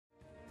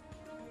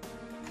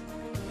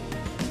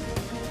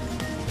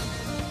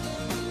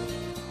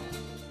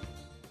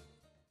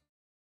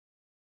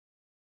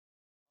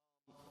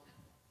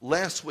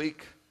Last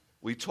week,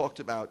 we talked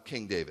about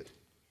King David.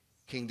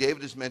 King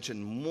David is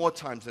mentioned more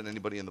times than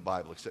anybody in the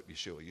Bible except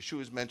Yeshua.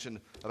 Yeshua is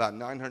mentioned about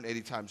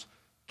 980 times.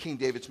 King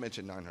David's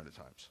mentioned 900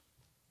 times.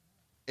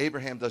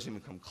 Abraham doesn't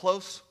even come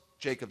close.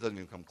 Jacob doesn't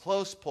even come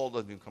close. Paul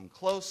doesn't even come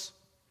close.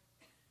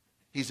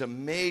 He's a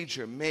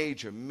major,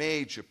 major,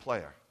 major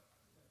player.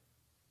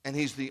 And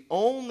he's the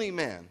only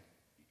man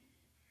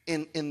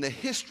in the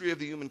history of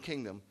the human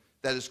kingdom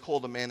that is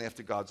called a man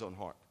after God's own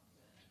heart.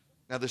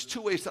 Now, there's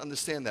two ways to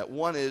understand that.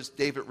 One is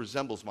David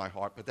resembles my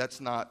heart, but that's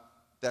not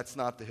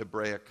the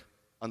Hebraic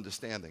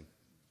understanding.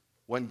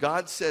 When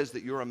God says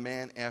that you're a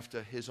man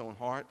after his own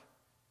heart,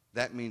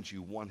 that means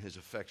you won his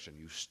affection.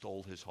 You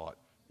stole his heart.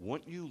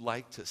 Wouldn't you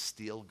like to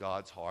steal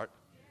God's heart?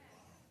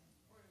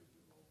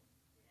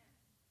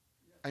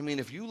 I mean,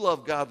 if you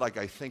love God like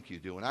I think you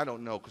do, and I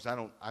don't know because I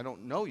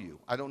don't know you.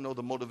 I don't know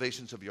the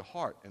motivations of your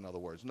heart, in other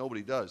words.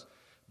 Nobody does.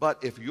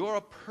 But if you're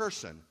a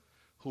person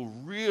who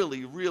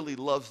really, really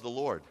loves the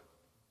Lord,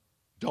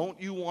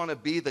 don't you want to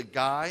be the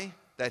guy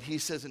that he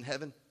says in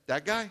heaven,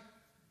 that guy,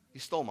 he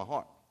stole my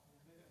heart.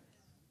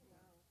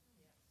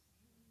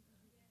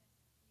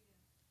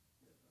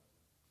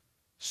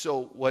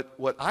 So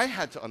what I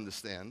had to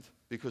understand,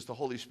 because the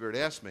Holy Spirit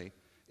asked me,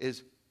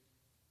 is,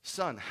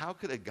 son, how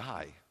could a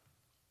guy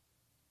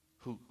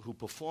who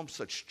performs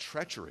such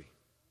treachery,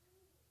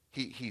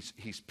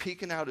 he's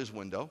peeking out his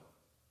window,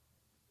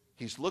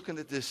 he's looking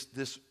at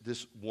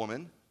this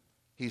woman,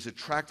 he's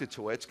attracted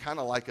to her. It's kind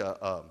of like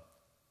a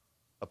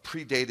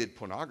predated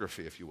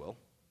pornography, if you will.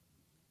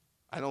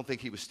 I don't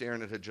think he was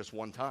staring at her just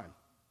one time.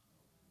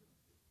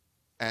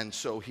 And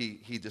so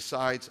he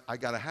decides, I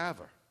got to have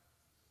her.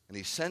 And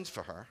he sends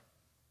for her.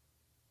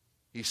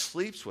 He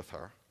sleeps with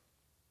her.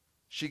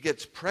 She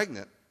gets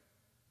pregnant.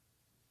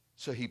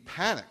 So he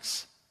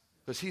panics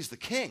because he's the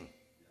king.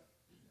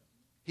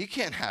 He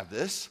can't have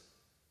this.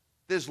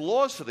 There's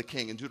laws for the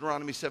king in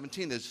Deuteronomy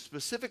 17. There's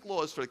specific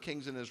laws for the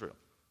kings in Israel.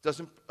 It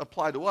doesn't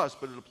apply to us,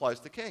 but it applies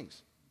to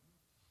kings.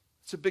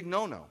 It's a big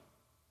no-no.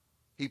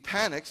 He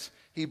panics.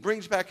 He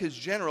brings back his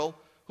general,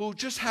 who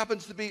just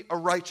happens to be a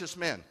righteous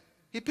man.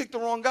 He picked the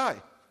wrong guy.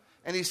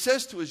 And he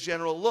says to his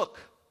general, look,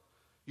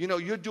 you know,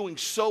 you're doing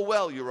so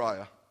well,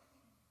 Uriah,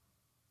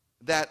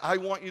 that I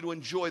want you to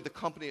enjoy the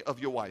company of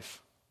your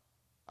wife.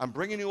 I'm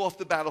bringing you off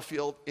the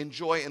battlefield,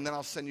 enjoy, and then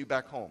I'll send you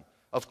back home.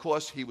 Of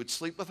course, he would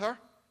sleep with her.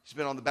 He's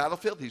been on the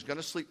battlefield. He's going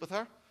to sleep with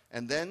her.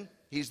 And then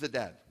he's the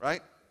dad,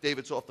 right?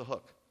 David's off the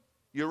hook.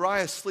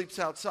 Uriah sleeps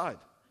outside.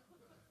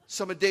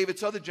 Some of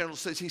David's other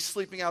generals says he's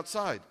sleeping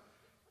outside.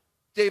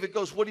 David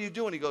goes, what are you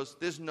doing? He goes,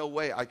 there's no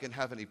way I can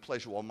have any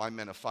pleasure while my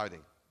men are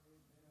fighting.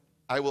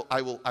 I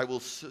will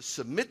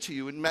submit to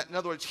you. In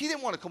other words, he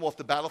didn't want to come off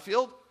the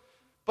battlefield,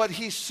 but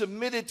he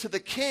submitted to the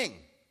king.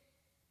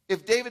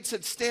 If David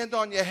said, stand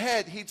on your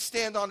head, he'd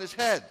stand on his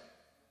head.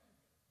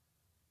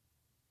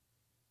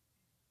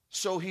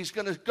 So he's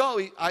going to go.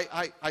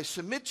 I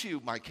submit to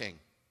you, my king,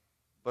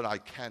 but I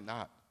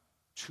cannot.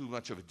 Too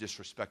much of a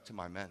disrespect to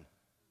my men.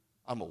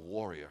 I'm a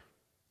warrior.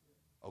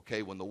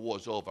 Okay, when the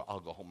war's over, I'll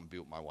go home and be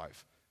with my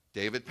wife.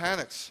 David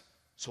panics.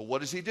 So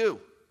what does he do?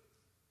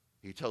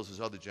 He tells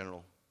his other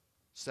general,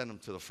 send him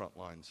to the front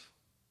lines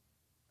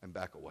and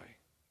back away.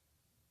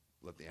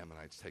 Let the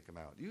Ammonites take him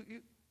out.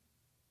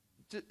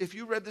 If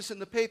you read this in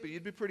the paper,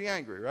 you'd be pretty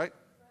angry, right?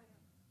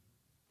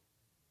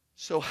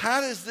 So how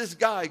does this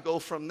guy go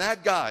from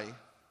that guy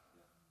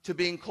to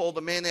being called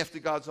a man after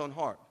God's own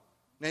heart?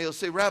 Now you'll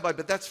say, Rabbi,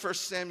 but that's 1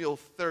 Samuel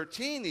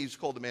 13, he's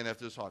called a man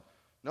after his heart.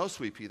 No,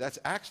 sweet pea, that's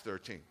Acts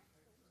 13.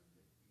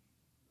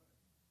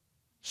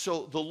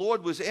 So the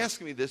Lord was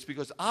asking me this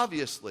because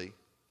obviously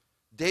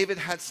David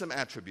had some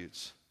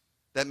attributes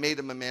that made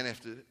him a man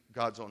after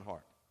God's own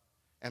heart.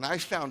 And I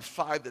found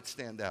 5 that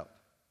stand out.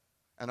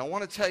 And I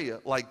want to tell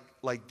you,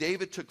 like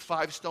David took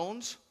 5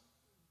 stones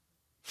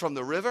from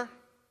the river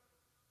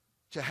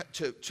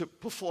to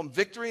perform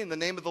victory in the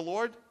name of the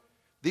Lord,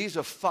 these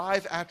are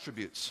 5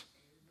 attributes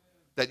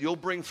that you'll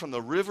bring from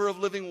the river of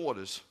living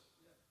waters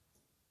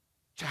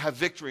to have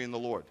victory in the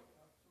Lord.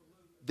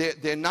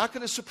 They're not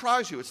going to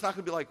surprise you. It's not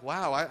going to be like,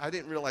 wow, I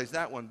didn't realize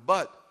that one.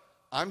 But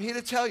I'm here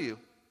to tell you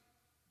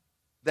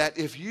that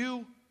if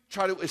you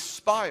try to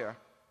aspire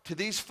to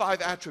these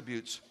 5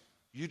 attributes,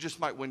 you just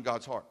might win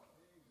God's heart.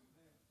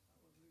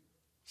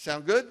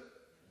 Sound good?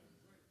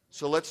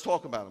 So let's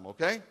talk about them,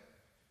 okay?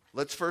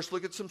 Let's first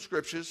look at some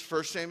scriptures.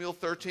 1 Samuel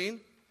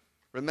 13.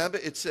 Remember,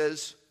 it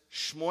says,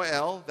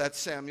 Shmuel, that's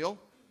Samuel,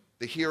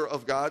 the hearer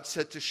of God,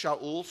 said to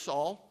Shaul,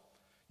 Saul,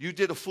 you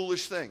did a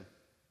foolish thing.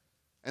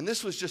 And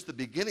this was just the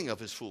beginning of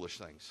his foolish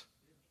things.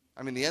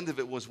 I mean, the end of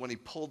it was when he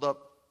pulled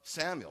up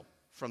Samuel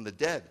from the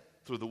dead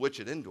through the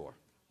witch at Endor.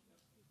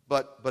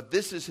 But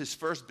this is his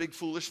first big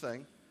foolish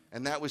thing,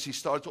 and that was he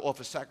started to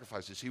offer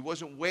sacrifices. He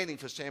wasn't waiting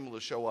for Samuel to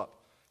show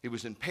up. He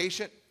was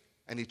impatient,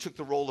 and he took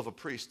the role of a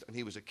priest, and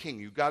he was a king.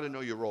 You got to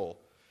know your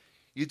role.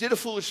 You did a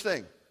foolish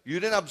thing. You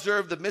didn't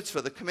observe the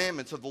mitzvah, the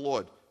commandments of the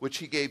Lord, which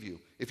he gave you.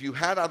 If you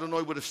had,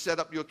 Adonai would have set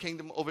up your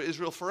kingdom over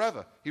Israel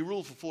forever. He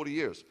ruled for 40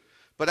 years.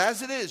 But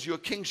as it is, your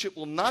kingship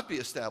will not be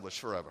established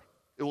forever.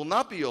 It will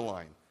not be your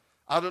line.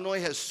 Adonai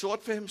has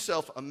sought for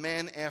himself a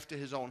man after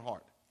his own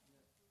heart.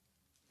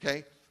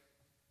 Okay?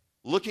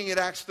 Looking at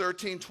Acts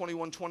 13,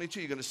 21, 22,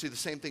 you're going to see the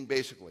same thing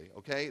basically.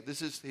 Okay?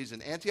 He's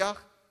in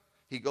Antioch.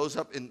 He goes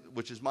up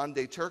which is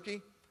modern-day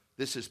Turkey.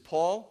 This is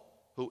Paul,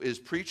 who is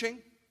preaching.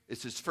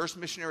 It's his first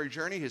missionary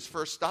journey, his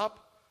first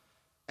stop.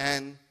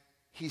 And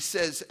he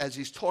says, as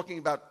he's talking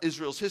about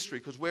Israel's history,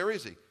 because where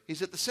is he?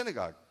 He's at the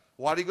synagogue.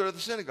 Why did he go to the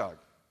synagogue?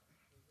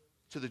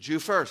 To the Jew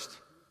first.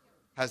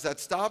 Has that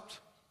stopped?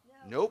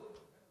 Nope.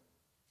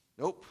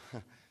 Nope.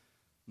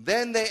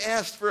 Then they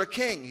asked for a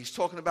king. He's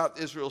talking about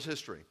Israel's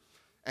history.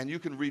 And you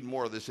can read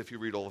more of this if you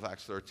read all of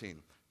Acts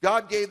 13.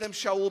 God gave them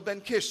Shaul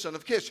ben Kish, son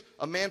of Kish,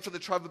 a man from the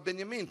tribe of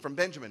Benjamin, from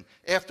Benjamin.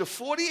 After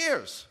 40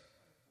 years,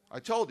 I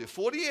told you,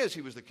 40 years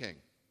he was the king.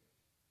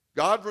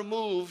 God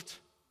removed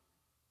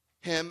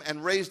him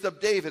and raised up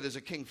David as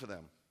a king for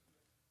them,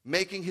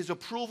 making his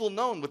approval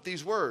known with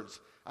these words.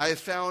 I have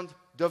found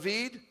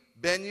David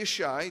ben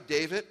Yishai,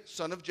 David,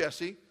 son of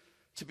Jesse,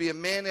 to be a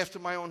man after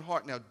my own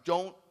heart. Now,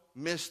 don't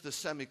miss the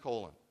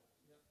semicolon.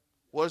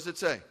 What does it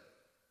say?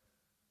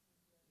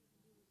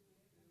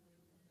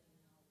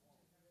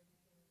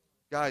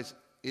 Guys,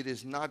 it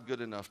is not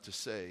good enough to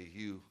say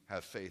you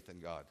have faith in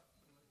God.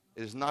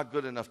 It is not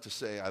good enough to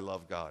say I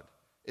love God.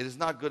 It is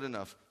not good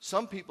enough.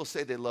 Some people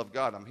say they love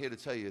God. I'm here to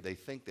tell you they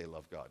think they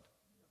love God.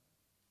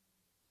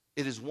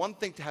 It is one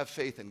thing to have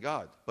faith in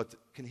God, but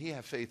can he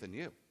have faith in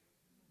you?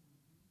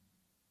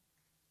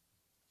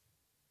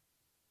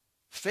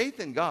 Faith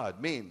in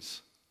God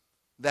means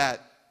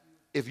that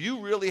if you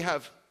really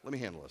have, let me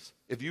handle this.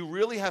 If you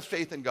really have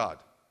faith in God,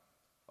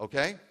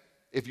 okay?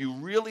 If you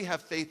really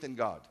have faith in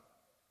God,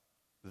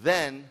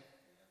 then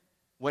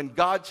when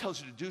God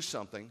tells you to do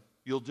something,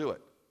 you'll do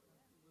it,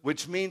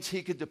 which means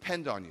he could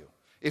depend on you.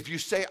 If you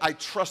say, I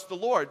trust the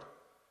Lord,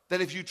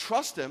 then if you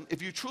trust him,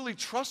 if you truly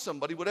trust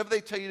somebody, whatever they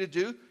tell you to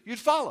do, you'd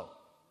follow.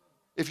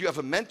 If you have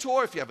a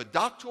mentor, if you have a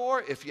doctor,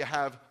 if you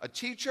have a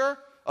teacher,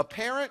 a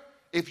parent,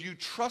 if you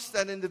trust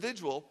that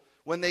individual,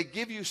 when they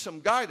give you some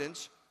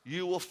guidance,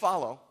 you will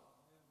follow.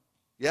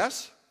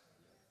 Yes?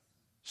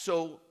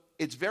 So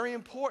it's very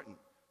important.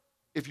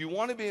 If you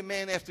want to be a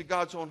man after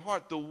God's own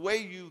heart, the way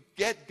you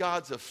get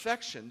God's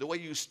affection, the way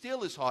you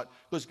steal his heart,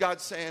 because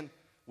God's saying,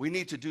 we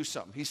need to do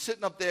something. He's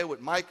sitting up there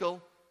with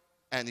Michael,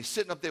 and he's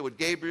sitting up there with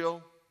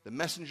Gabriel, the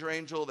messenger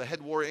angel, the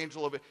head warrior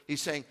angel of it.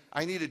 He's saying,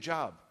 I need a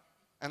job.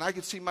 And I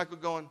could see Michael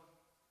going,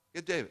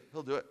 get David,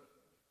 he'll do it.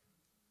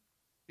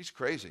 He's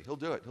crazy, he'll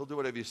do it. He'll do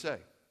whatever you say.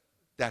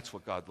 That's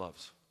what God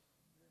loves.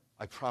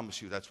 I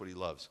promise you that's what he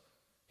loves.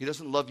 He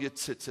doesn't love your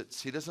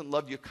tzitzits. He doesn't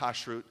love your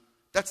kashrut.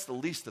 That's the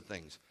least of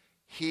things.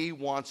 He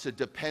wants to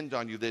depend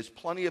on you. There's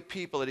plenty of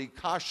people that eat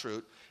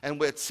kashrut and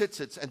wear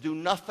tzitzits and do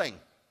nothing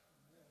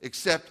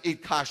except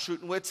eat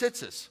kashrut and wear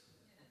tzitzits.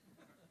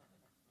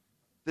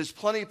 There's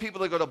plenty of people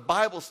that go to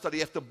Bible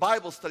study after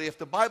Bible study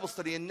after Bible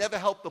study and never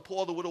help the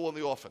poor, the widow, and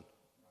the orphan.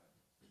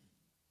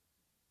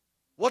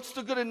 What's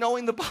the good of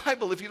knowing the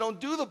Bible if you don't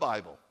do the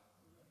Bible?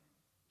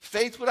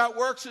 Faith without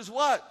works is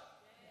what?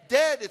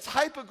 Dead. It's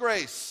hyper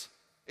grace.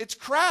 It's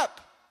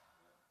crap.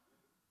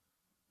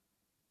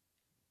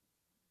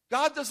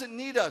 God doesn't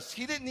need us.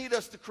 He didn't need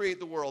us to create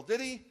the world, did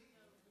he?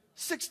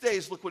 6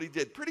 days, look what he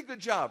did. Pretty good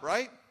job,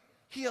 right?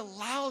 He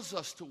allows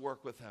us to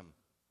work with him.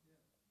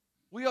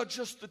 We are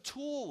just the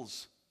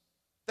tools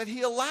that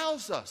he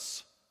allows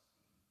us.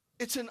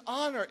 It's an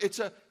honor. It's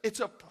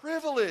a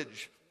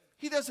privilege.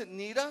 He doesn't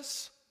need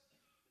us.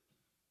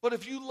 But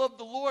if you love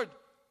the Lord,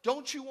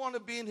 don't you want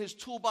to be in his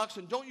toolbox,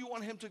 and don't you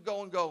want him to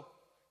go,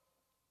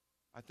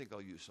 I think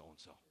I'll use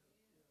so-and-so.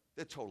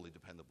 They're totally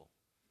dependable.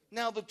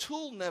 Now, the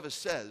tool never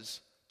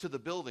says to the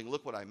building,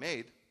 look what I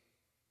made.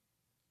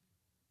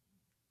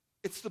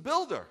 It's the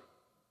builder.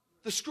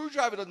 The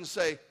screwdriver doesn't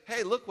say,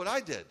 hey, look what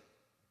I did.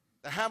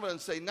 The hammer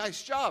doesn't say,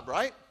 nice job,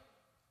 right?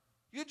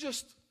 You're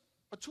just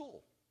a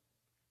tool.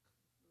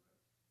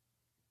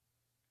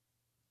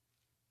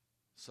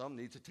 Some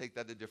need to take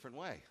that a different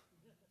way.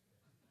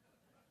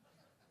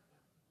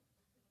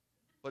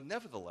 But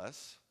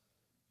nevertheless,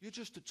 you're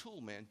just a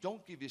tool, man.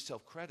 Don't give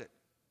yourself credit.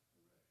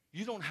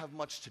 You don't have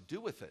much to do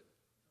with it.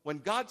 When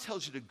God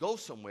tells you to go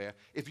somewhere,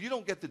 if you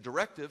don't get the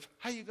directive,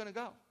 how are you going to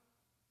go?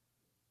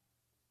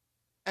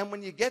 And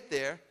when you get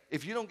there,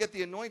 if you don't get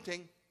the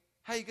anointing,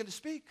 how are you going to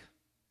speak?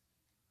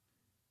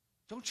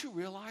 Don't you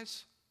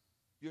realize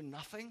you're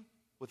nothing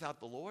without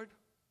the Lord?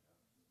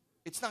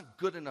 It's not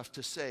good enough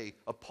to say,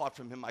 apart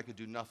from him, I could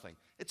do nothing.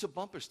 It's a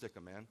bumper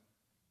sticker, man.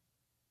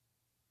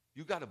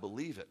 You got to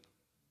believe it.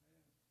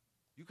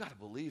 You got to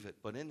believe it,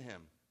 but in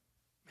him,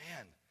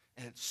 man.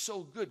 And it's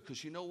so good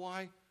because you know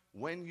why?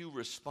 When you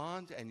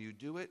respond and you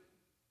do it,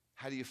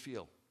 how do you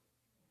feel?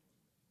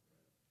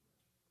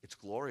 It's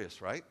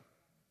glorious, right?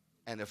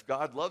 And if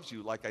God loves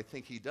you like I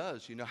think he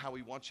does, you know how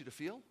he wants you to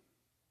feel?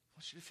 He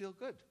wants you to feel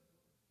good.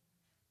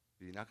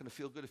 But you're not going to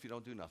feel good if you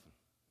don't do nothing.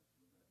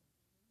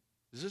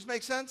 Does this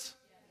make sense?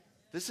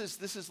 Yes.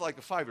 This is like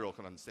a 5-year-old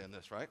can understand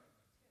this, right?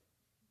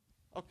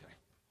 Okay.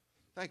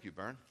 Thank you,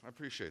 Bern. I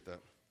appreciate that.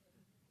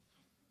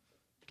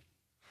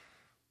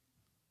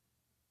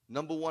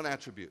 Number one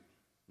attribute.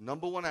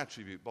 Number one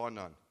attribute, bar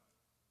none.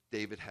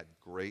 David had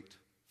great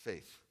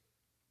faith.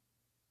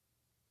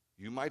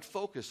 You might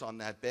focus on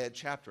that bad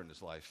chapter in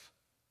his life,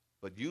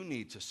 but you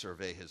need to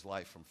survey his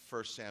life from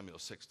 1 Samuel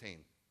 16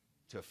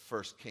 to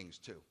 1 Kings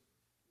 2.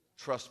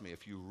 Trust me,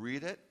 if you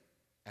read it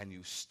and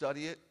you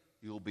study it,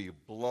 you'll be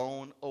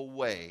blown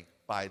away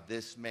by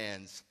this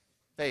man's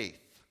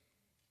faith.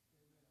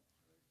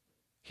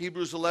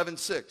 Hebrews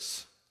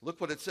 11:6.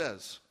 Look what it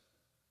says.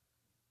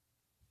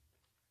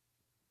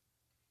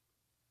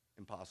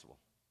 Impossible.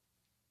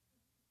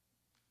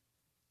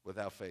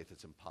 Without faith,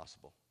 it's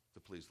impossible to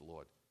please the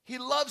Lord. He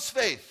loves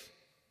faith.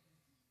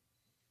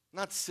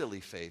 Not silly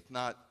faith.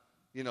 Not,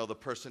 the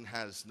person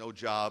has no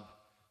job,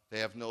 they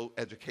have no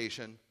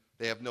education,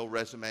 they have no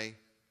resume,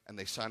 and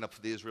they sign up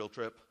for the Israel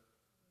trip.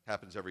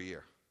 Happens every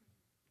year.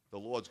 The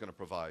Lord's going to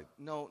provide.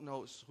 No,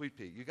 sweet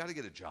pea, you got to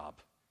get a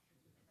job.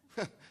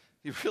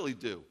 You really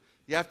do.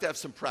 You have to have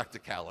some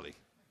practicality,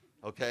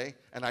 okay?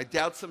 And I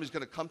doubt somebody's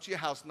going to come to your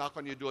house, knock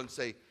on your door, and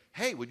say,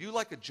 hey, would you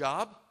like a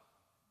job?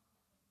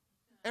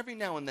 Every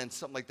now and then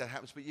something like that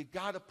happens, but you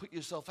got to put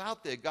yourself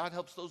out there. God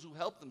helps those who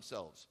help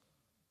themselves.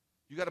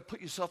 You got to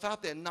put yourself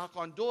out there and knock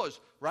on doors,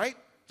 right?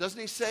 Doesn't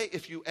he say,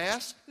 if you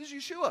ask, this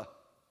is Yeshua.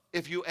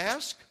 If you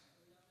ask,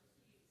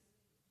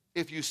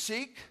 if you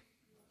seek,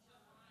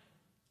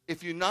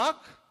 if you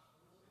knock.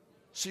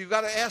 So you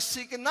got to ask,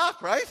 seek, and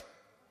knock, right?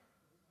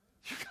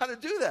 You got to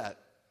do that.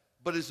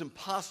 But it's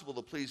impossible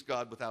to please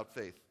God without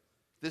faith.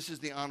 This is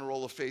the honor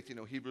roll of faith,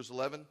 Hebrews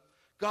 11.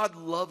 God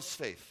loves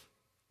faith,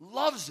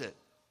 loves it.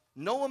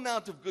 No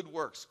amount of good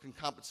works can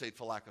compensate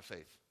for lack of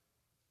faith.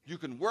 You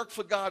can work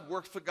for God,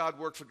 but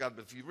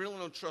if you really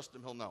don't trust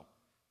him, he'll know.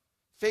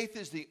 Faith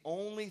is the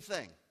only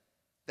thing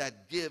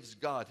that gives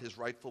God his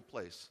rightful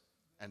place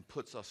and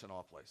puts us in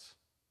our place.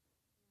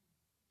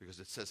 Because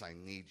it says, I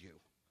need you.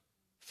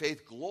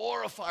 Faith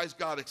glorifies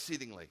God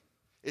exceedingly.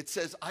 It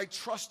says, I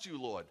trust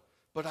you, Lord,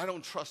 but I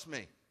don't trust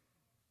me.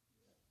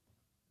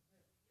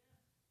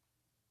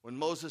 When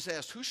Moses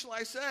asked, who shall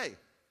I say?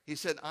 He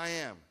said, I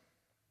am,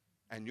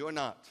 and you're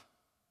not.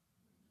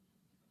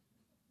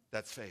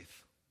 That's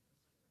faith.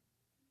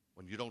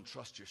 When you don't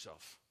trust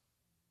yourself.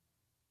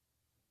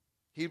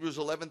 Hebrews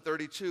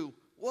 11:32.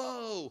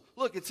 Whoa,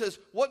 look, it says,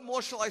 what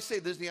more shall I say?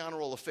 This is the honor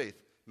roll of faith.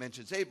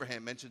 Mentions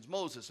Abraham, mentions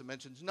Moses, it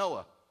mentions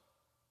Noah,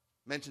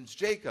 mentions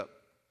Jacob.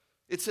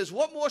 It says,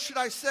 what more should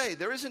I say?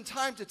 There isn't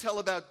time to tell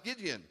about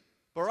Gideon,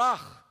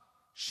 Barak,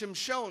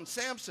 Shimshon,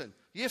 Samson,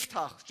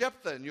 Yiftach,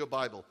 Jephthah in your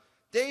Bible.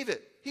 David,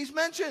 he's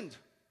mentioned.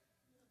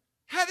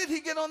 How did he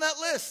get on that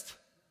list?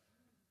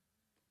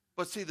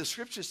 But see, the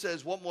scripture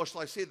says, what more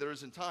shall I say? There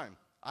isn't time.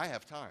 I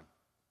have time.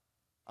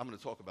 I'm going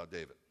to talk about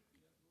David.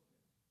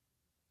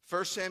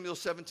 1 Samuel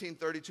 17,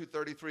 32,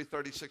 33,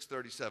 36,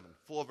 37.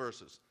 4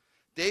 verses.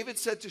 David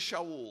said to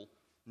Shaul,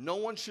 no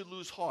one should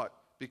lose heart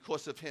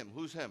because of him.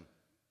 Who's him?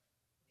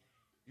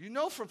 You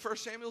know from 1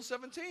 Samuel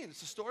 17.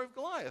 It's the story of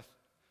Goliath.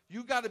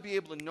 You got to be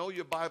able to know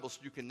your Bible so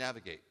you can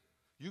navigate.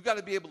 You got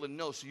to be able to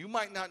know. So you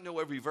might not know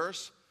every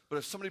verse, but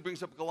if somebody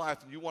brings up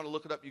Goliath and you want to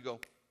look it up, you go,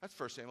 that's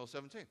 1 Samuel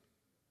 17.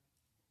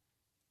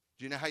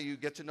 Do you know how you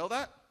get to know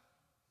that?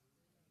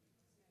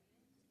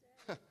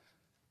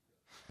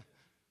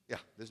 Yeah,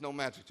 there's no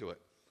magic to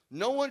it.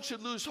 No one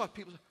should lose heart.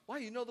 People say, why,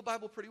 you know the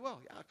Bible pretty well.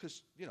 Yeah,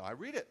 because, I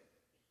read it.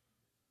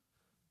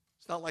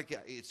 It's not like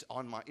it's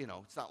on my,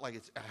 it's not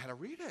like I had to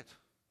read it.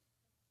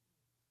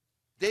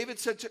 David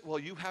said well,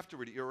 you have to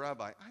read it. You're a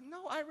rabbi.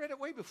 I read it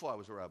way before I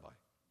was a rabbi. In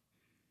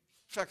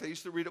fact, I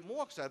used to read it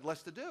more because I had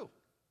less to do.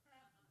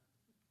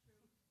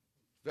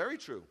 Very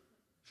true.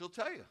 She'll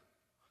tell you.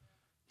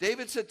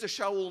 David said to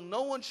Shaul,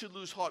 no one should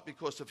lose heart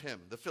because of him,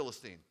 the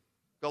Philistine,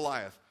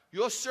 Goliath.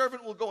 Your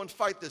servant will go and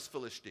fight this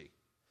Philistine.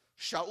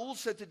 Shaul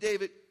said to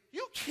David,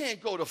 you can't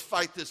go to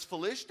fight this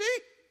Philistine.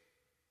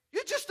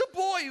 You're just a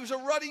boy. He was a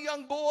ruddy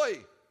young boy.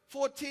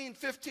 14,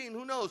 15,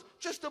 who knows?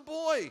 Just a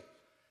boy.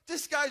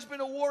 This guy's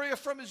been a warrior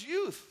from his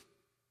youth.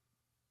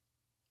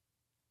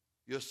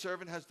 Your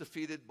servant has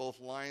defeated both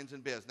lions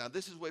and bears. Now,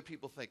 this is where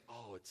people think,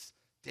 oh, it's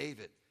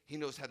David. He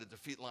knows how to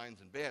defeat lions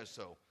and bears,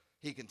 so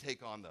he can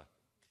take on the...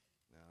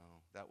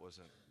 No,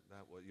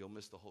 you'll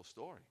miss the whole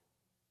story.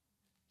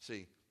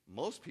 See,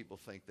 most people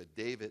think that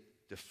David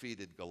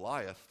defeated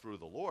Goliath through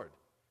the Lord.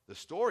 The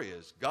story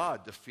is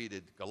God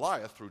defeated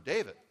Goliath through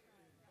David.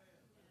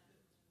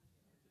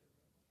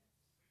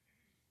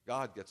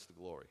 God gets the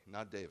glory,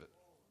 not David.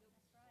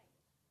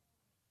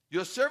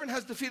 Your servant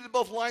has defeated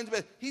both lions and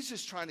bears. He's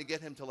just trying to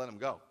get him to let him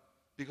go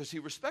because he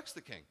respects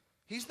the king.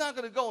 He's not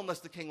going to go unless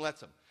the king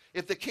lets him.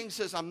 If the king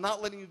says, I'm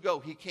not letting you go,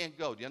 he can't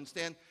go. Do you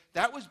understand?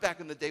 That was back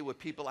in the day where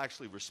people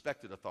actually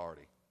respected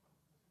authority.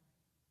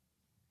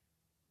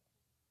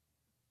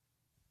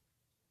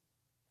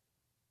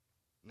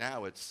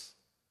 Now it's,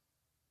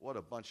 what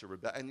a bunch of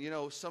rebellion.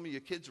 And some of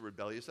your kids are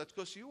rebellious. That's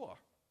because you are.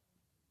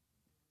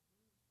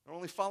 They're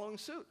only following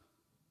suit.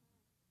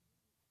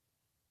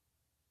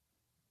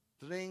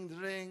 Ding,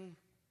 ding.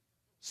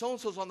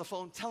 So-and-so's on the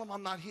phone. Tell him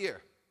I'm not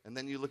here. And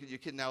then you look at your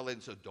kid now later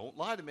and say, don't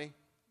lie to me.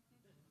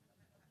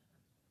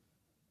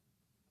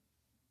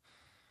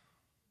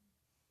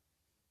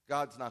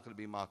 God's not going to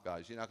be mocked,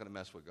 guys. You're not going to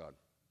mess with God.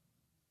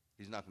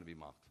 He's not going to be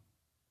mocked.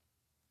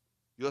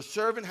 Your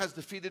servant has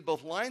defeated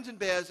both lions and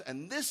bears,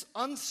 and this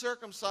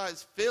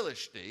uncircumcised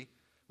Philistine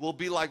will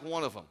be like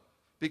one of them.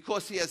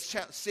 Because he has,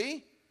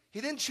 see?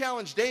 He didn't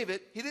challenge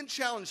David. He didn't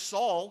challenge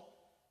Saul.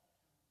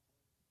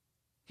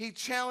 He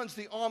challenged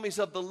the armies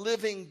of the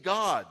living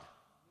God.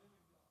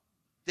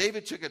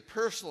 David took it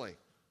personally.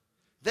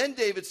 Then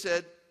David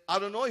said,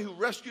 Adonai, who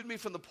rescued me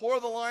from the paw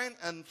of the lion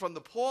and from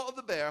the paw of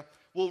the bear,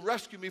 will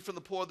rescue me from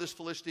the paw of this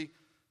Philistine.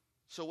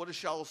 So what does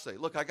Shaul say?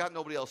 Look, I got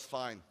nobody else.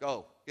 Fine.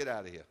 Go. Get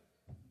out of here.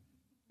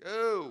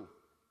 Go.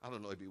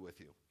 Adonai be with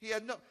you.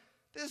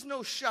 There's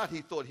no shot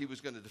he thought he was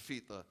going to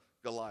defeat the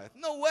Goliath.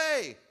 No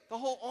way. The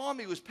whole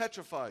army was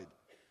petrified.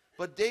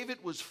 But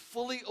David was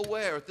fully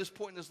aware at this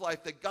point in his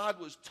life that God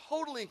was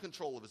totally in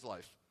control of his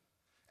life.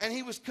 And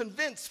he was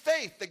convinced,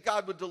 faith, that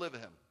God would deliver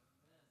him.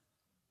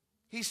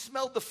 He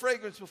smelled the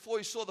fragrance before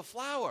he saw the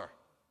flower.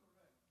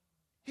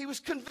 He was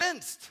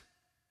convinced.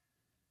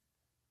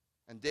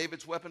 And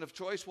David's weapon of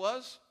choice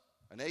was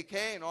an AK,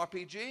 an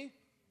RPG.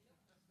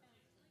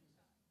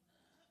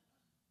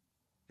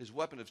 His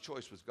weapon of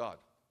choice was God.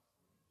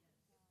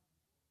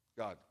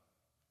 God.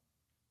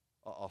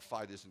 Our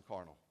fight isn't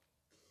carnal.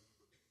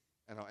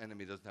 And our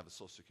enemy doesn't have a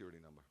social security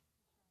number.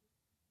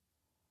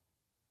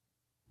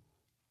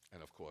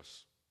 And of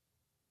course,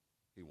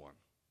 he won.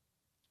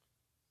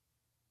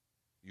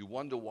 You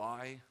wonder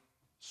why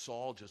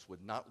Saul just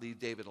would not leave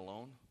David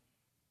alone?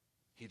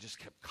 He just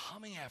kept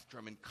coming after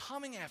him and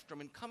coming after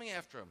him and coming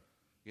after him.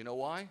 You know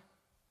why?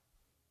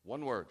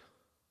 One word: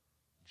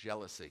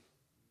 jealousy.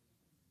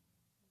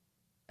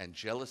 And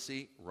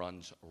jealousy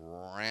runs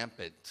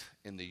rampant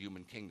in the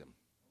human kingdom.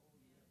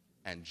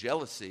 And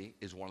jealousy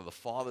is one of the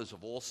fathers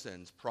of all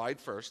sins. Pride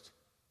first.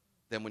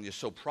 Then when you're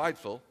so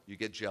prideful, you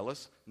get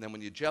jealous. And then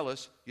when you're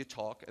jealous, you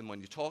talk. And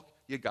when you talk,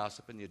 you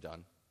gossip and you're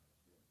done.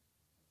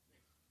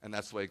 And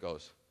that's the way it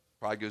goes.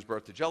 Pride gives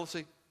birth to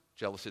jealousy,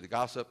 jealousy to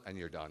gossip, and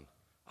you're done.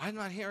 I'm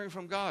not hearing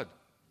from God.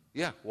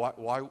 Yeah,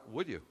 why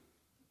would you?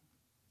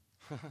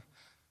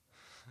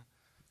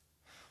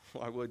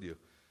 Why would you?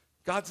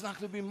 God's not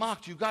going to be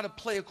mocked. You've got to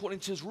play according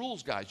to his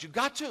rules, guys. You've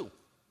got to.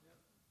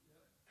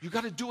 You've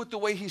got to do it the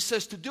way he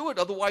says to do it.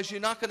 Otherwise,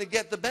 you're not going to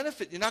get the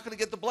benefit. You're not going to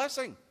get the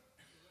blessing.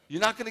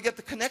 You're not going to get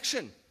the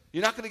connection.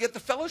 You're not going to get the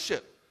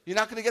fellowship. You're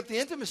not going to get the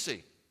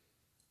intimacy.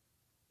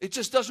 It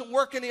just doesn't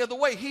work any other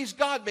way. He's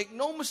God, make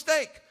no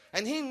mistake.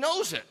 And he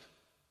knows it.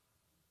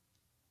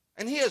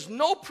 And he has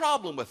no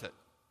problem with it.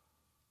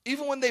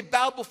 Even when they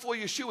bowed before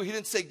Yeshua, he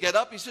didn't say, get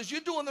up. He says,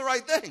 you're doing the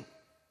right thing.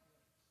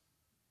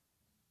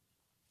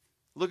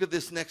 Look at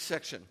this next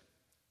section,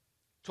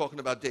 talking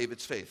about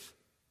David's faith.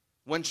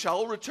 When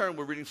Shaul returned,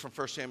 we're reading from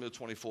 1 Samuel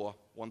 24,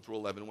 1 through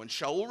 11. When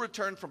Shaul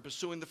returned from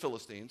pursuing the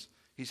Philistines,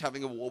 he's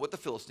having a war with the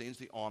Philistines,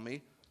 the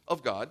army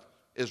of God,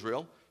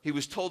 Israel. He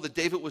was told that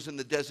David was in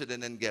the desert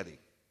in En-Gedi.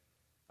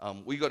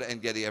 We go to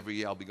En-Gedi every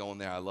year. I'll be going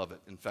there. I love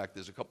it. In fact,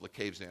 there's a couple of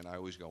caves there, and I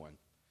always go in.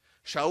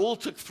 Shaul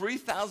took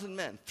 3,000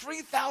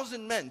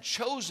 men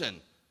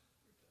chosen.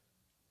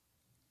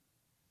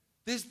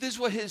 These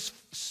were his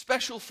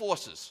special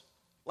forces,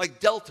 like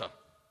Delta,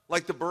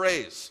 like the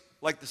Berets,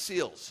 like the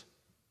SEALs.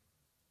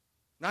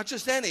 Not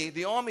just any.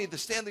 The army, the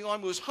standing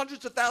army, was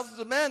hundreds of thousands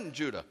of men in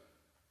Judah.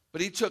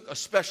 But he took a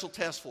special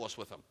task force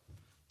with him.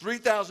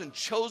 3,000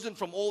 chosen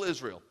from all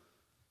Israel,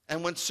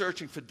 and went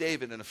searching for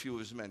David and a few of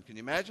his men. Can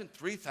you imagine?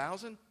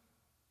 3,000?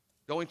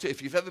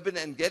 If you've ever been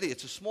to En-Gedi,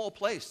 it's a small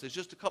place. There's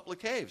just a couple of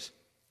caves.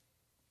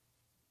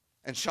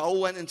 And Shaul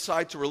went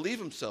inside to relieve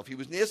himself. He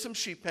was near some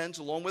sheep pens,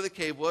 along where the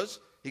cave was.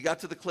 He got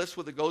to the cliffs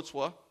where the goats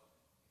were.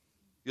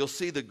 You'll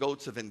see the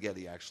goats of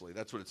En-Gedi, actually.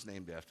 That's what it's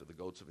named after, the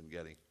goats of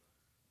En-Gedi.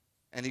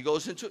 And he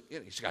goes into,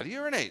 he's got to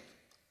urinate.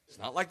 It's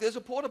not like there's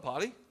a porta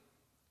potty.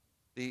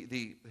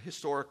 The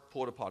historic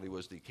porta potty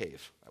was the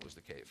cave. That was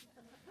the cave.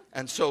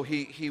 And so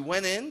he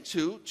went in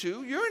to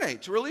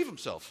urinate, to relieve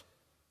himself.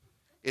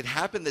 It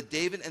happened that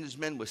David and his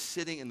men were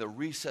sitting in the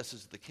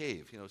recesses of the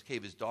cave. You know, his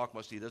cave is dark,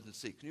 he doesn't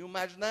see. Can you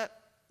imagine that?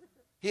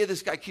 Here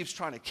this guy keeps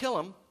trying to kill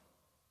him,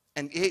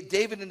 and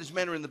David and his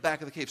men are in the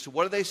back of the cave. So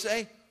what do they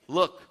say?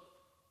 Look,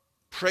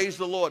 praise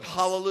the Lord,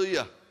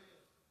 hallelujah.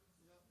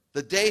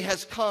 The day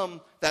has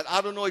come that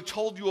Adonai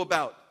told you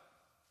about.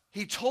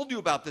 He told you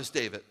about this,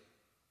 David,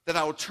 that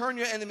I will turn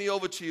your enemy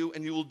over to you,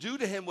 and you will do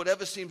to him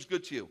whatever seems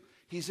good to you.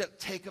 He said,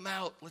 take him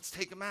out. Let's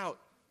take him out.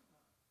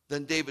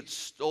 Then David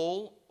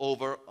stole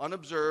over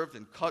unobserved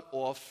and cut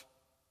off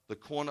the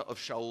corner of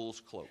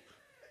Shaul's cloak.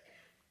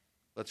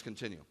 Let's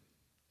continue.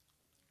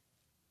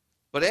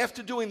 But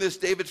after doing this,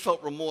 David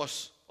felt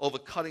remorse over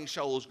cutting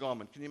Shaul's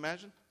garment. Can you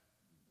imagine?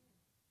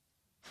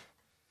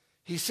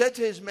 He said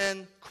to his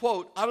men,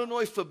 quote,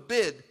 Adonai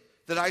forbid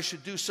that I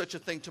should do such a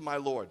thing to my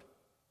Lord.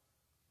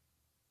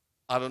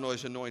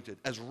 Adonai's anointed.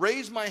 As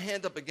raised my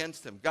hand up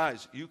against him.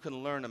 Guys, you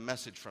can learn a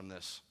message from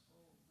this.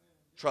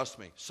 Trust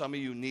me, some of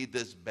you need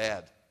this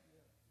bad.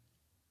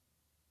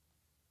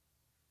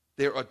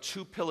 There are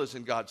two pillars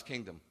in God's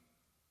kingdom.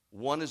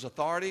 One is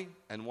authority,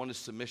 and one is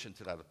submission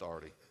to that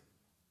authority.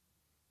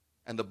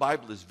 And the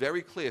Bible is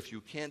very clear. If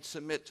you can't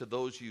submit to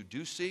those you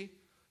do see,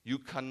 you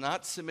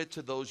cannot submit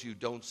to those you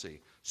don't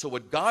see. So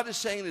what God is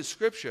saying in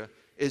Scripture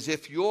is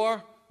if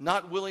you're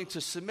not willing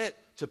to submit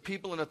to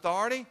people in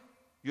authority,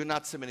 you're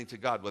not submitting to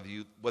God, whether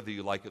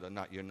you like it or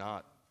not. You're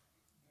not.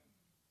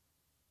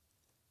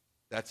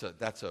 That's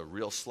a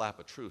real slap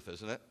of truth,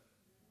 isn't it?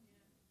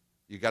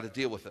 You got to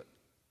deal with it.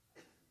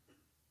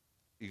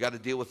 You got to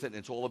deal with it, and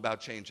it's all about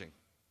changing.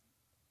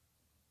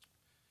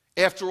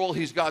 After all,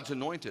 he's God's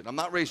anointed. I'm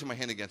not raising my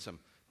hand against him.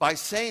 By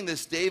saying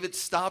this, David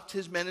stopped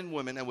his men and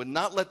women and would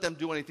not let them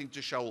do anything to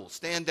Shaul.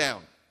 Stand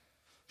down.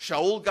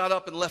 Shaul got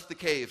up and left the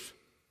cave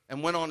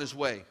and went on his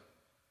way.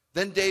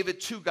 Then David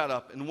too got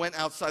up and went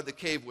outside the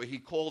cave where he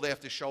called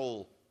after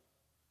Shaul.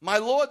 My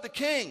lord the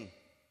king.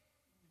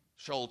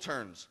 Shaul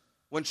turns.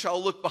 When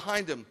Shaul looked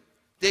behind him,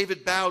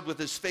 David bowed with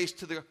his face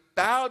to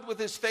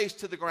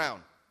the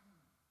ground.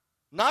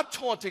 Not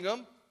taunting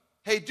him.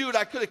 Hey, dude,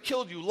 I could have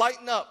killed you.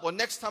 Lighten up. Well,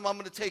 next time I'm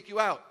going to take you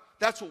out.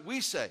 That's what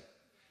we say.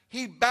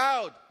 He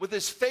bowed with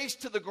his face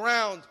to the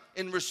ground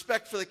in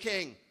respect for the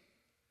king.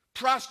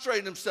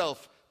 Prostrated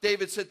himself.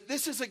 David said,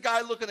 this is a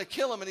guy looking to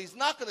kill him, and he's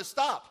not going to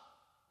stop.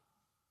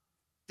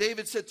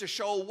 David said to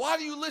Shaul, why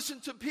do you listen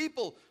to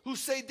people who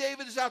say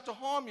David is out to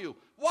harm you?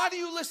 Why do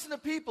you listen to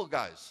people,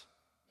 guys?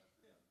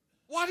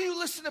 Why do you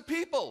listen to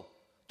people?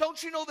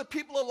 Don't you know that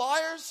people are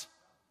liars?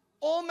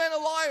 All men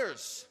are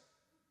liars.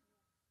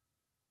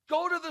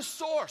 Go to the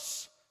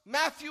source.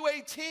 Matthew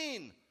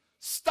 18.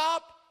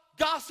 Stop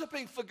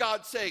gossiping, for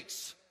God's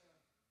sakes.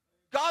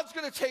 God's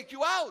going to take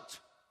you out.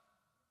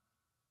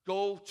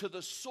 Go to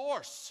the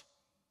source.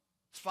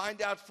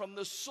 Find out from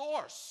the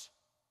source.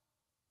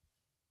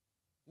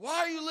 Why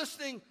are you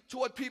listening to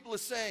what people are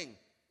saying?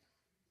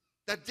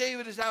 That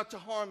David is out to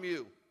harm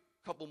you.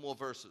 A couple more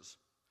verses.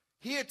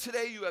 Here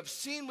today you have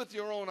seen with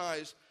your own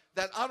eyes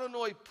that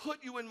Adonai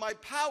put you in my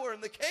power in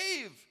the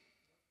cave.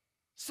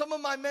 Some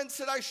of my men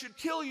said I should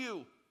kill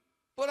you,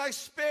 but I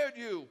spared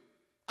you.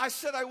 I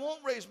said I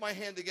won't raise my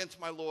hand against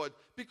my Lord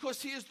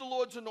because he is the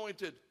Lord's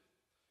anointed.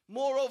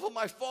 Moreover,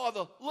 my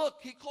father, look,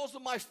 he calls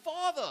him my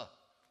father,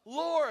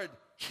 Lord,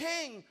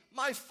 King,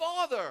 my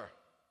father,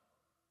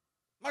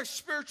 my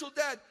spiritual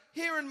dad.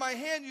 Here in my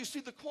hand you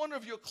see the corner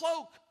of your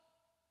cloak.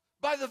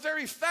 By the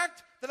very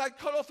fact that I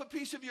cut off a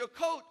piece of your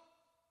coat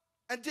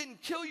and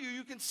didn't kill you,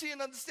 you can see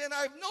and understand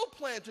I have no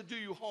plan to do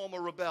you harm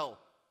or rebel.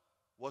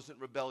 Wasn't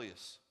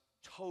rebellious.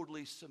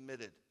 Totally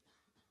submitted.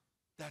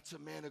 That's a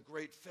man of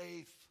great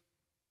faith.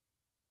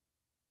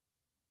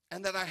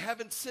 And that I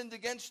haven't sinned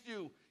against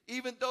you,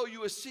 even though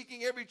you are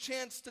seeking every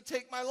chance to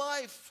take my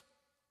life.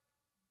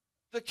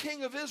 The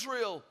king of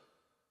Israel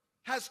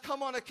has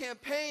come on a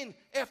campaign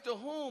after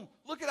whom?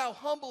 Look at how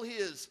humble he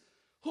is.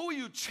 Who are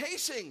you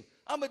chasing?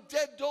 I'm a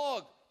dead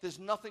dog. There's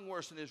nothing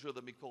worse in Israel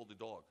than being called a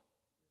dog,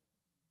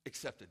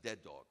 except a dead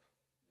dog.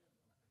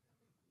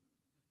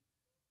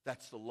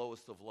 That's the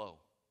lowest of low.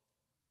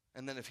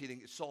 And then if he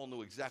didn't, Saul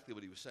knew exactly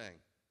what he was saying.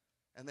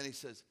 And then he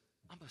says,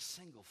 I'm a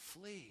single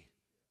flea.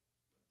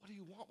 What do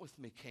you want with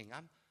me, king?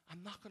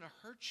 I'm not going to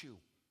hurt you.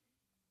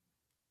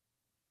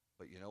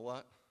 But you know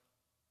what?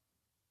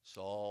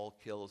 Saul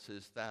kills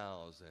his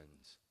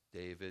thousands.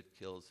 David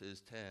kills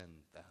his 10,000s.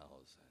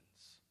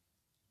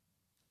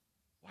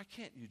 Why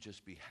can't you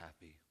just be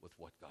happy with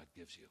what God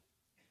gives you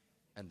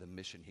and the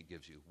mission he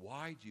gives you?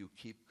 Why do you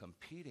keep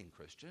competing,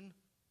 Christian?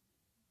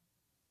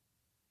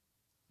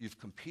 You've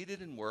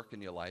competed in work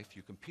in your life.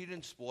 You competed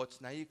in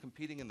sports. Now you're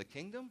competing in the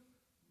kingdom?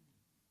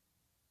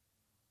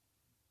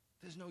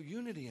 There's no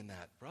unity in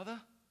that, brother.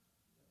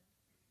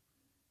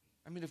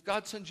 I mean, if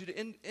God sends you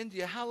to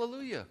India,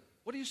 hallelujah.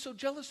 What are you so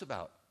jealous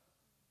about?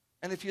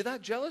 And if you're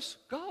that jealous,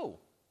 go.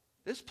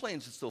 There's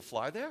planes that still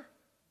fly there.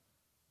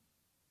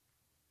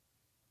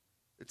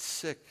 It's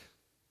sick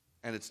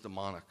and it's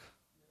demonic.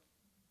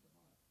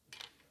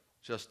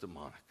 Just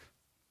demonic.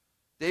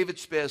 David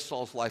spares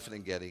Saul's life in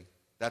En-Gedi.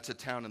 That's a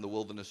town in the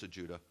wilderness of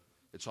Judah.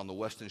 It's on the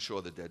western shore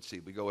of the Dead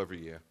Sea. We go every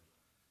year.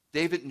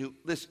 David knew,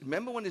 listen,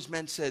 remember when his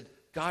men said,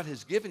 God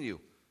has given you,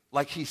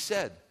 like he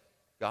said.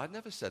 God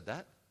never said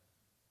that.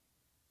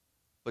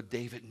 But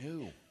David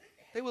knew.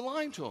 They were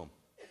lying to him.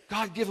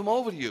 God give him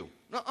over to you.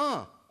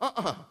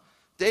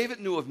 David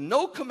knew of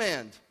no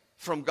command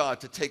from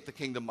God to take the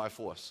kingdom by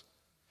force.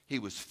 He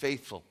was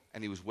faithful,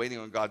 and he was waiting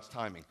on God's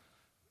timing.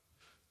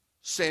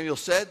 Samuel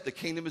said, the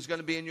kingdom is going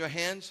to be in your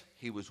hands.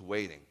 He was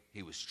waiting.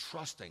 He was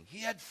trusting. He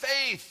had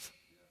faith.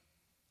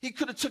 He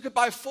could have took it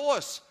by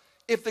force.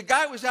 If the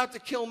guy was out to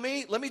kill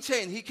me, let me tell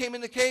you, and he came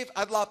in the cave,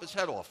 I'd lop his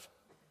head off.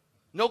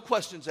 No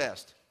questions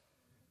asked.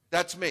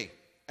 That's me,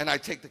 and I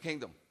take the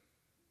kingdom.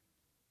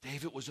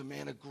 David was a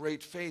man of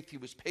great faith. He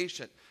was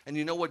patient. And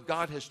you know what?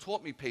 God has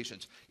taught me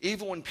patience.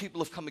 Even when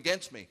people have come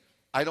against me,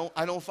 I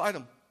don't fight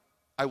them.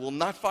 I will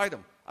not fight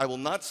them. I will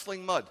not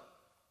sling mud.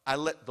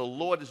 The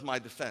Lord is my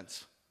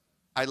defense.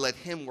 I let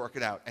him work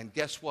it out. And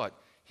guess what?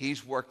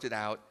 He's worked it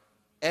out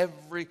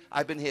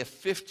I've been here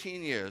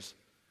 15 years.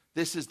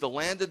 This is the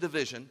land of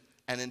division.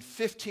 And in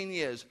 15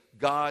 years,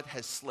 God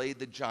has slayed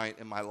the giant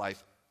in my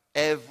life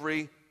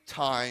every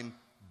time,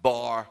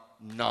 bar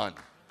none.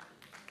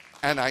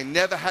 And I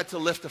never had to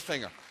lift a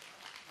finger.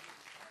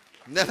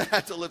 Never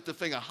had to lift a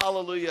finger.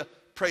 Hallelujah.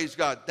 Praise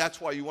God.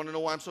 That's why. You want to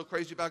know why I'm so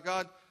crazy about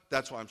God?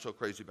 That's why I'm so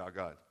crazy about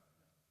God.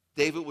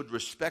 David would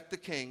respect the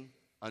king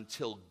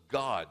until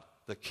God,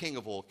 the King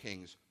of all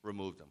kings,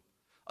 removed him.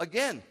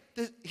 Again,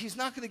 he's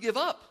not going to give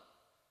up.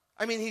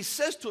 I mean, he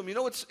says to him, you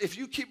know what, if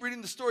you keep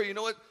reading the story, you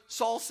know what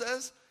Saul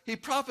says? He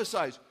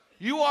prophesies,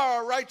 you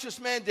are a righteous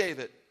man,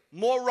 David,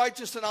 more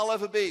righteous than I'll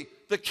ever be.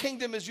 The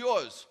kingdom is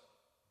yours.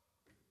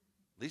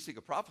 At least he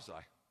could prophesy.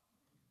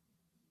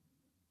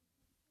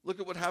 Look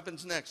at what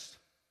happens next.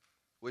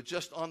 We're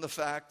just on the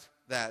fact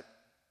that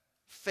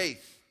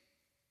faith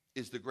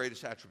is the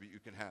greatest attribute you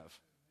can have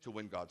to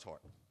win God's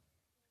heart.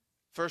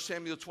 1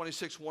 Samuel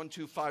 26, 1,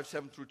 2, 5,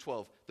 7 through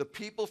 12. The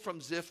people from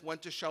Ziph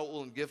went to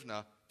Shaul in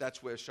Givnah,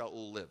 that's where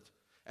Shaul lived,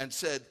 and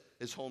said,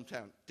 his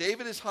hometown,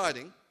 David is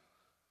hiding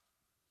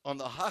on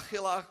the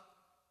Hachilah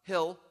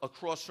hill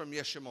across from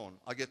Yeshimon.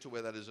 I'll get to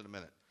where that is in a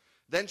minute.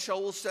 Then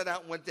Shaul set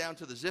out and went down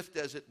to the Ziph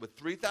desert with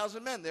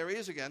 3,000 men. There he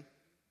is again.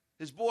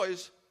 His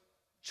boys,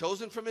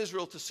 chosen from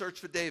Israel to search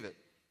for David.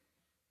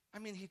 I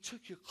mean, he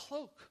took your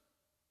cloak.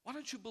 Why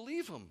don't you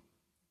believe him?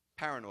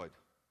 Paranoid.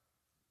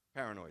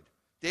 Paranoid.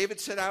 David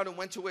set out and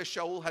went to where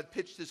Shaul had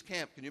pitched his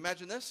camp. Can you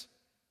imagine this?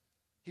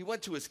 He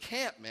went to his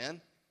camp, man.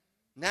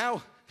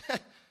 Now,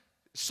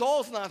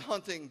 Saul's not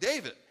hunting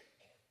David.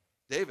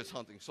 David's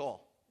hunting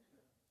Saul.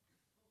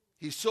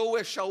 He saw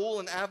where Shaul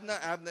and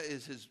Abner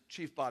is his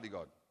chief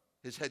bodyguard,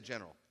 his head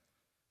general.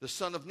 The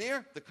son of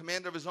Ner, the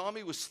commander of his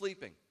army, was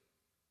sleeping.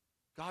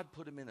 God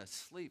put him in a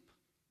sleep.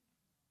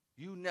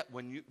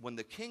 When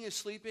the king is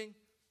sleeping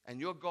and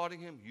you're guarding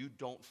him, you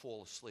don't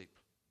fall asleep.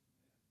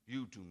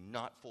 You do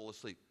not fall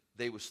asleep.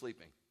 They were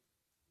sleeping.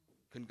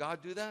 Can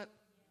God do that?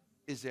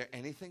 Is there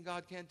anything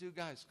God can't do,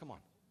 guys? Come on.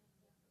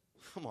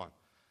 Come on.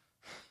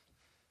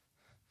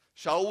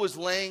 Shaul was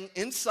laying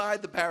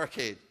inside the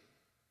barricade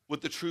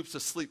with the troops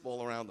asleep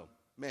all around them.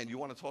 Man, you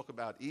want to talk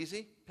about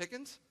easy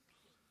pickings?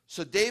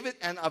 So David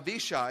and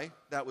Abishai,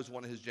 that was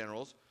one of his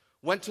generals,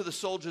 went to the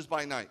soldiers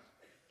by night.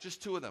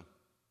 Just two of them.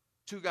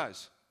 Two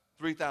guys.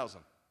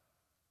 3,000.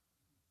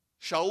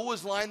 Shaul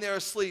was lying there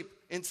asleep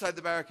inside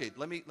the barricade.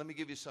 Let me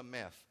give you some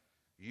math.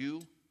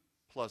 You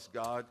plus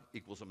God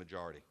equals a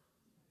majority.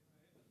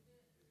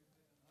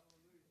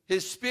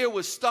 His spear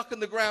was stuck in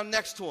the ground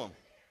next to him,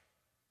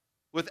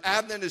 with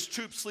Abner and his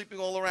troops sleeping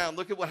all around.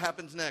 Look at what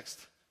happens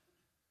next.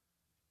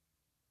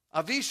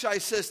 Abishai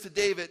says to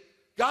David,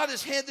 God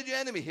has handed your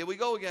enemy. Here we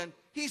go again.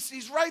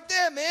 He's right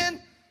there, man.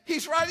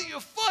 He's right at your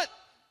foot.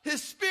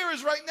 His spear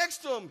is right next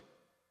to him.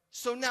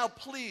 So now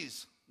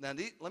please, let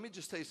me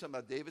just tell you something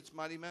about David's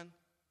mighty men.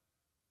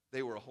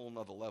 They were a whole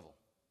nother level.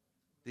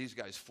 These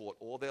guys fought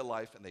all their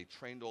life, and they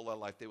trained all their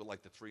life. They were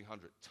like the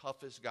 300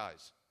 toughest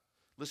guys.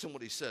 Listen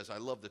what he says. I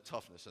love the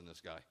toughness in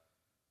this guy,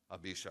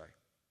 Abishai.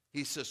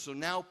 He says, so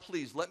now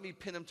please let me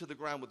pin him to the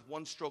ground with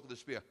one stroke of the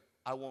spear.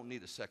 I won't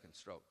need a second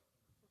stroke.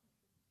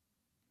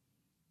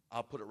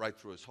 I'll put it right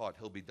through his heart.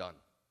 He'll be done.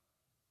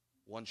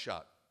 One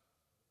shot.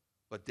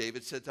 But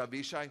David said to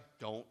Abishai,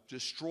 don't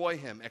destroy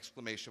him,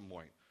 exclamation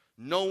point.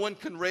 No one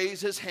can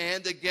raise his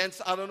hand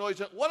against Adonai.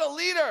 What a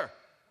leader.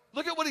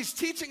 Look at what he's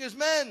teaching his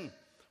men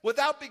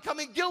without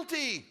becoming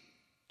guilty.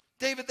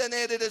 David then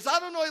added, as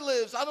Adonai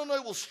lives, Adonai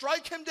will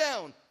strike him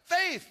down.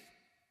 Faith.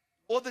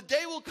 Or the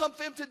day will come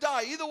for him to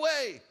die. Either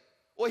way.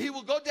 Or he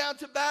will go down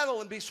to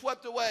battle and be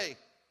swept away.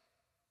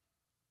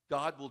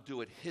 God will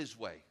do it his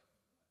way.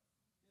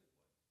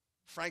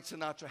 Frank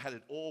Sinatra had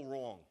it all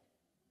wrong.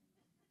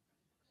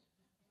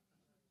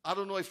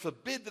 Adonai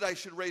forbid that I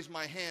should raise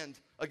my hand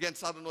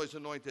against Adonai's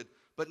anointed.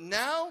 But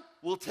now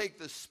we'll take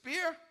the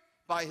spear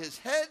by his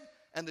head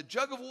and the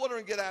jug of water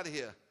and get out of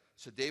here.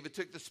 So David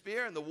took the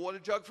spear and the water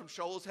jug from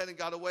Shaul's head and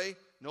got away.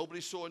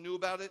 Nobody saw or knew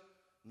about it.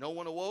 No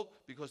one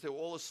awoke because they were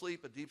all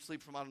asleep. A deep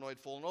sleep from Adonai had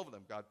fallen over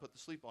them. God put the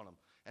sleep on them.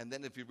 And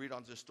then if you read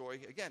on this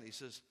story, again, he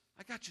says,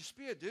 I got your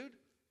spear, dude.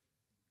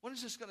 When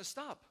is this going to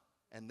stop?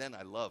 And then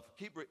I love,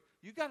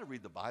 you got to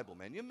read the Bible,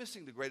 man. You're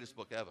missing the greatest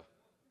book ever.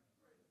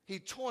 He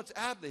taunts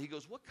Abner. He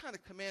goes, what kind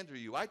of commander are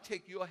you? I'd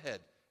take your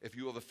head if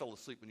you ever fell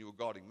asleep when you were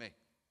guarding me.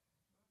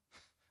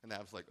 And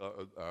Abner's like,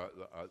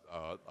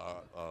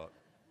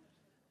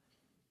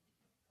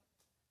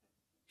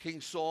 King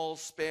Saul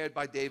spared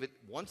by David.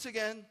 Once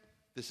again,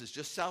 this is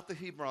just south of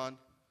Hebron.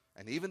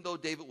 And even though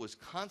David was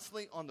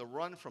constantly on the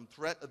run from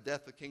threat of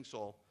death to King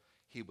Saul,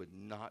 he would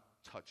not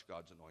touch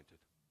God's anointed.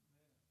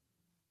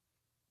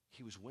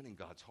 He was winning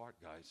God's heart,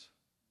 guys.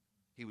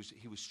 He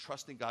was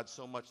trusting God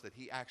so much that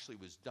he actually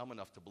was dumb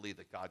enough to believe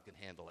that God can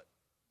handle it.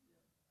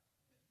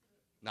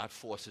 Not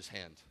force his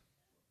hand.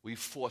 We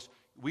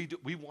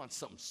want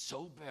something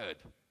so bad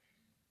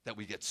that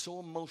we get so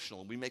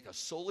emotional and we make a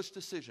soulish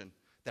decision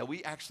that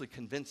we actually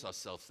convince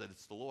ourselves that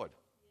it's the Lord.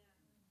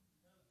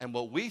 And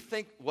what we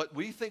think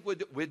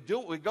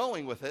we're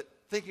going with it,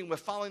 thinking we're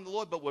following the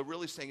Lord, but we're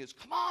really saying is,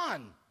 come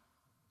on,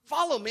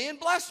 follow me and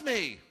bless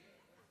me.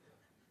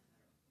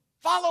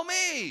 Follow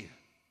me.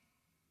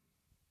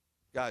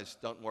 Guys,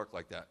 don't work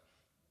like that.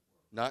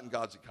 Not in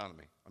God's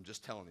economy. I'm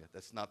just telling you,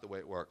 that's not the way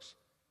it works.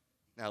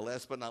 Now,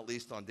 last but not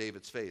least on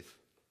David's faith,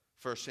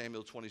 1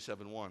 Samuel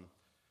 27:1.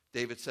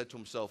 David said to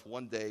himself,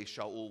 one day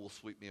Shaul will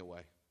sweep me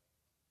away.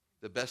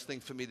 The best thing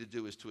for me to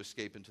do is to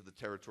escape into the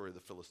territory of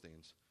the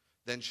Philistines.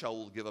 Then Shaul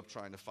will give up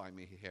trying to find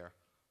me here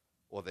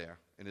or there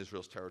in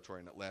Israel's territory,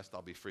 and at last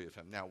I'll be free of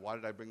him. Now, why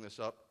did I bring this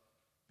up?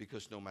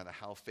 Because no matter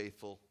how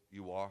faithful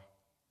you are,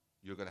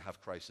 you're going to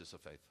have crisis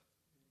of faith.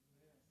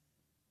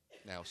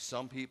 Now,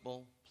 some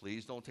people,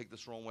 please don't take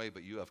this the wrong way,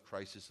 but you have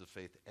crisis of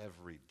faith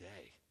every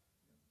day.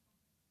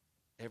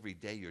 Every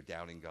day you're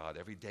doubting God.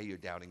 Every day you're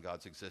doubting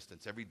God's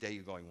existence. Every day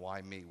you're going,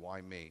 why me?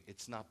 Why me?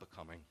 It's not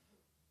becoming.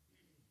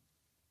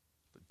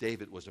 But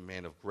David was a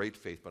man of great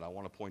faith, but I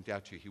want to point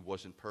out to you, he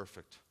wasn't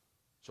perfect.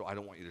 So I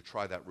don't want you to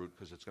try that route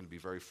because it's going to be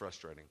very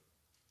frustrating.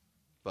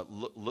 But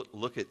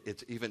look at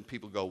it. Even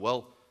people go,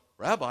 well,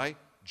 Rabbi,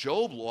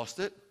 Job lost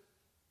it.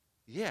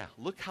 Yeah,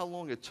 look how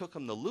long it took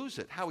him to lose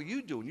it. How are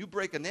you doing? You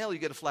break a nail, you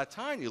get a flat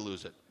tire, and you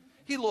lose it.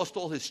 He lost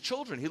all his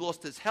children. He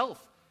lost his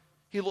health.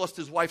 He lost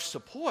his wife's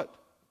support.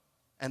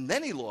 And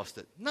then he lost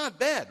it. Not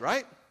bad,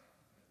 right?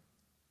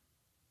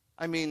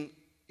 I mean,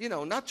 you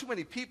know, not too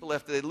many people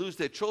after they lose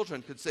their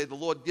children could say, the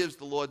Lord gives,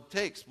 the Lord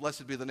takes.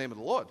 Blessed be the name of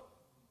the Lord.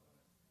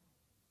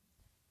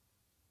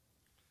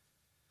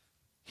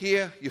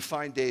 Here you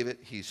find David,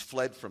 he's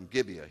fled from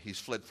Gibeah, he's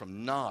fled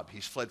from Nob,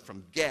 he's fled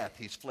from Gath,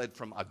 he's fled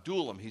from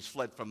Adullam, he's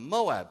fled from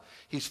Moab,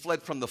 he's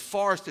fled from the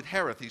forest at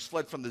Hereth, he's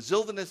fled from the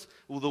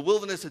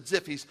wilderness at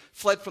Ziph, he's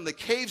fled from the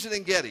caves at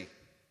En-Gedi.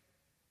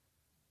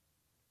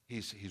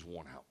 He's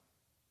worn out.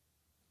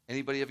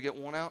 Anybody ever get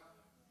worn out?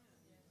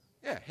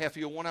 Yeah, half of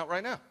you are worn out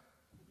right now.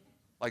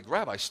 Like,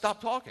 Rabbi,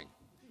 stop talking.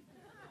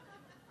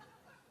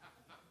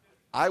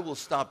 I will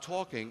stop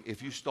talking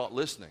if you start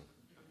listening.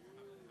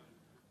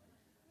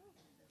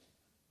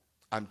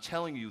 I'm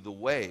telling you the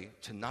way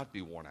to not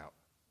be worn out.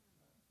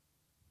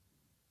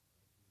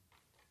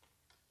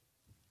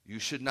 You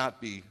should not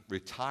be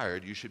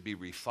retired. You should be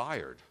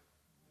refired.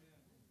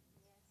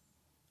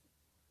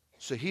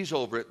 So he's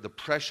over it, the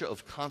pressure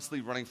of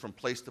constantly running from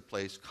place to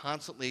place,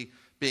 constantly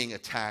being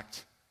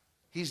attacked.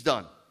 He's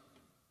done.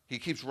 He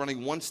keeps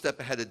running one step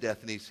ahead of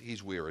death, and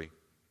he's weary,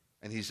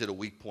 and he's at a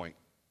weak point,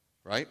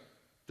 right?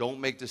 Don't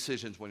make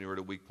decisions when you're at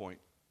a weak point.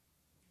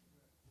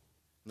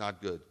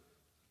 Not good.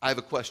 I have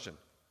a question.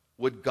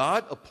 Would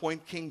God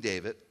appoint King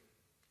David,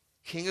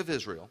 king of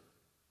Israel,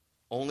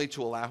 only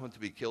to allow him to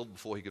be killed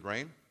before he could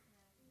reign?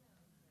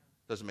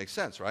 Doesn't make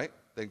sense, right?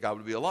 Then God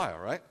would be a liar,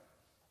 right?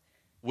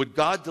 Would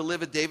God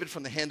deliver David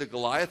from the hand of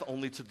Goliath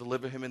only to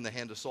deliver him in the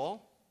hand of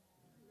Saul?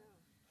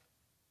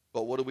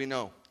 But what do we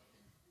know?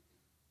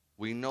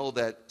 We know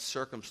that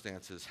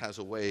circumstances has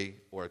a way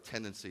or a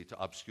tendency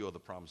to obscure the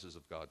promises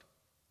of God.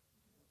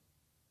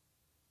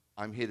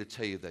 I'm here to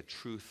tell you that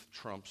truth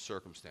trumps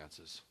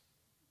circumstances.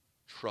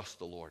 Trust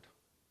the Lord.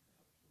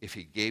 If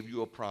he gave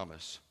you a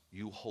promise,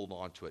 you hold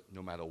on to it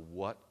no matter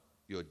what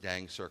your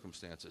dang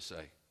circumstances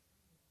say.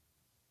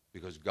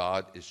 Because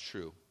God is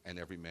true and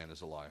every man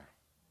is a liar.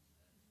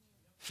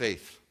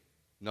 Faith,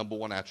 number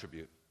one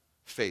attribute.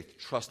 Faith,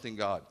 trusting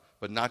God.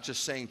 But not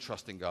just saying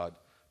trusting God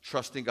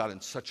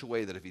in such a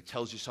way that if he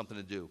tells you something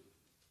to do,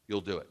 you'll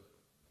do it.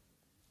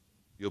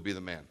 You'll be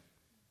the man.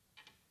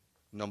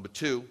 Number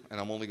two, and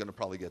I'm only going to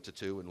probably get to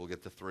two, and we'll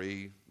get to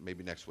three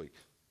maybe next week.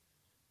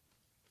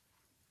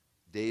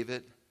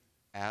 David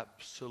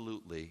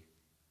absolutely,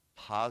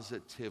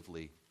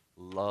 positively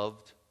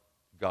loved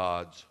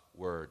God's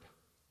word.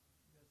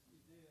 Yes,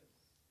 he did.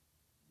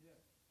 Yes.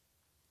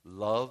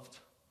 Loved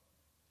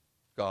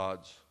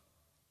God's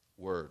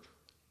word.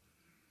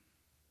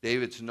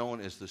 David's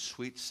known as the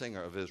sweet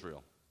singer of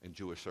Israel in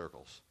Jewish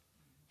circles.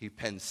 He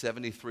penned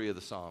 73 of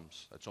the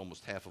Psalms. That's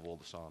almost half of all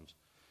the Psalms.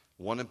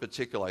 One in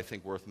particular I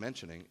think worth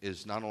mentioning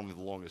is not only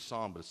the longest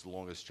Psalm, but it's the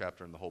longest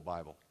chapter in the whole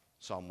Bible,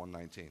 Psalm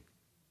 119.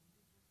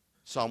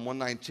 Psalm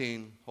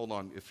 119, hold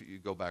on, if you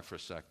go back for a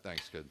sec.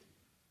 Thanks, kid.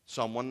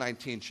 Psalm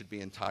 119 should be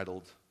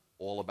entitled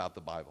All About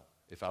the Bible.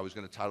 If I was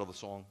going to title the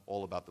song,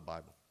 All About the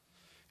Bible.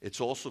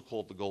 It's also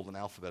called the golden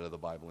alphabet of the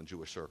Bible in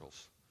Jewish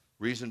circles.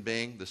 Reason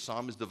being, the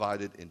psalm is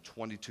divided in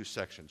 22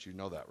 sections. You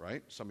know that,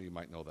 right? Some of you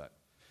might know that.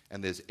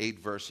 And there's 8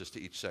 verses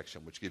to each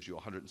section, which gives you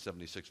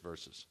 176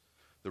 verses.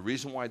 The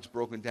reason why it's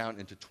broken down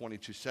into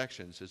 22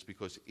 sections is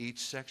because each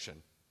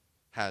section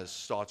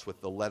starts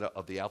with the letter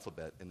of the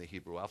alphabet in the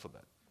Hebrew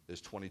alphabet. There's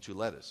 22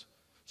 letters.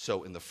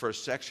 So in the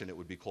first section, it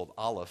would be called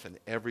Aleph, and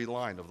every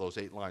line of those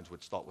 8 lines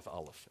would start with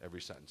Aleph, every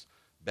sentence.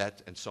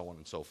 Bet, and so on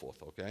and so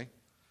forth, okay?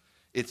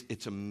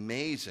 It's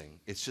amazing.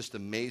 It's just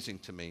amazing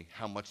to me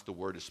how much the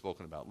word is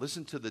spoken about.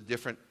 Listen to the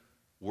different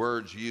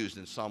words used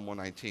in Psalm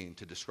 119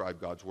 to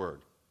describe God's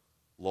word.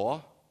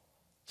 Law,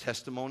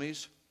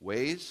 testimonies,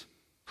 ways,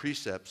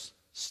 precepts,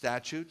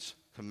 statutes,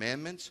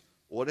 commandments,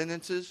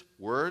 ordinances,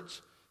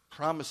 words,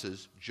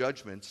 promises,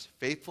 judgments,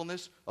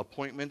 faithfulness,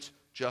 appointments,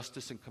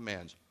 justice, and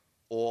commands,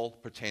 all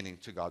pertaining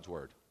to God's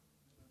word.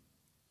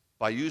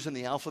 By using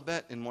the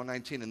alphabet in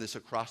 119 in this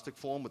acrostic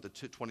form with the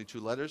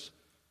 22 letters,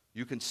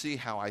 you can see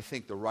how I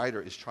think the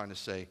writer is trying to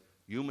say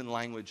human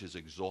language is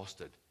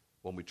exhausted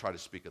when we try to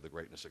speak of the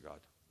greatness of God.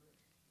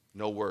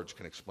 No words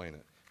can explain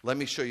it. Let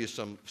me show you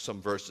some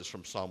verses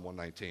from Psalm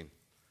 119.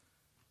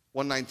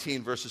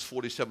 119 verses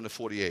 47 to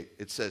 48.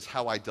 It says,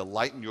 how I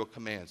delight in your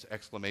commands,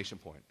 exclamation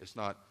point. It's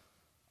not,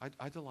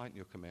 I delight in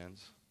your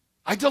commands.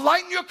 I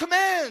delight in your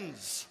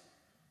commands.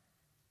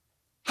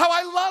 How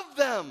I love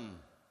them.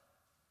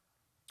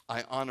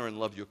 I honor and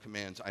love your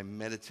commands. I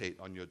meditate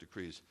on your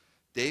decrees.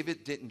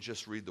 David didn't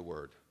just read the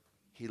word.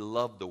 He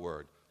loved the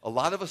word. A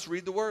lot of us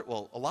read the word.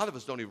 Well, a lot of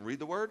us don't even read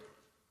the word.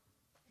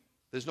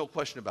 There's no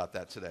question about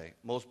that today.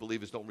 Most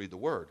believers don't read the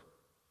word.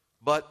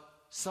 But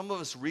some of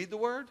us read the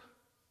word,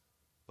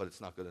 but it's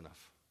not good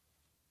enough.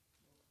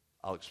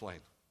 I'll explain,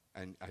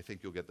 and I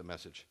think you'll get the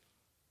message.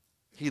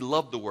 He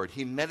loved the word.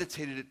 He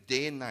meditated it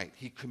day and night.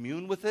 He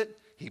communed with it.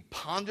 He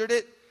pondered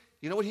it.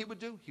 You know what he would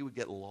do? He would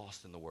get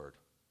lost in the word.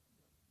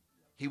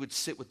 He would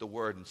sit with the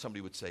word, and somebody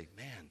would say,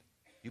 man,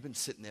 you've been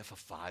sitting there for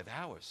 5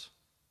 hours.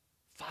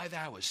 5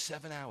 hours,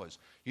 7 hours.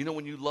 You know,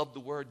 when you love the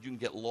word, you can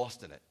get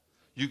lost in it.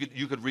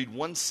 You could read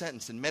one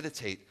sentence and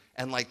meditate,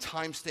 and like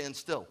time stands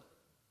still.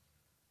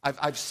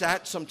 I've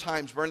sat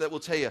sometimes, Bernadette will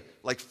tell you,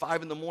 like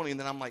 5 in the morning, and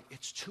then I'm like,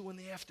 it's 2 in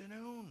the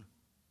afternoon.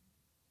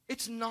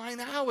 It's 9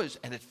 hours,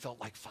 and it felt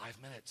like 5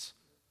 minutes.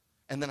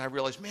 And then I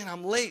realized, man,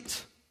 I'm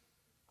late.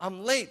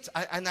 I'm late,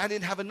 and I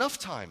didn't have enough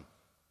time.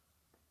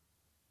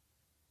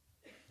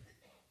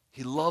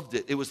 He loved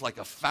it. It was like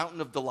a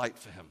fountain of delight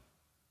for him.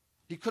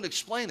 He couldn't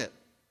explain it.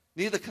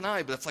 Neither can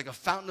I, but it's like a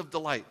fountain of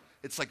delight.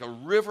 It's like a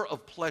river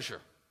of pleasure,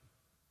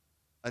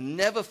 a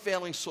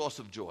never-failing source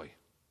of joy.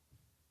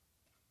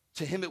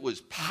 To him it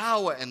was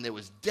power, and there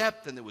was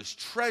depth, and there was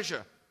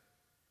treasure.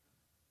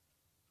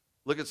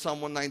 Look at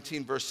Psalm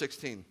 119, verse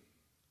 16.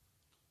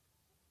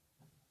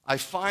 I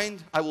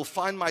will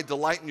find my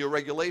delight in your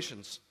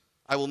regulations.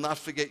 I will not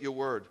forget your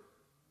word.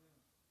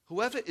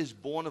 Whoever is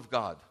born of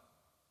God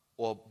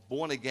or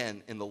born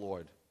again in the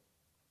Lord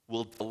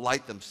will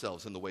delight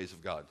themselves in the ways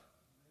of God.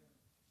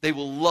 They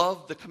will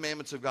love the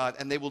commandments of God,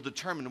 and they will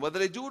determine. Whether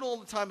they do it all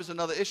the time is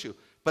another issue,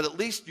 but at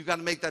least you've got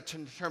to make that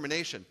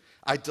determination.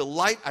 I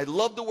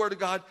love the word of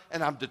God,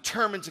 and I'm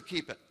determined to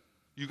keep it.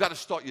 You've got to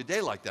start your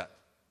day like that.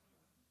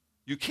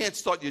 You can't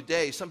start your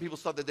day. Some people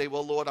start the day,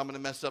 well, Lord, I'm going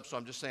to mess up, so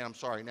I'm just saying I'm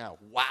sorry now.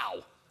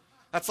 Wow.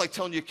 That's like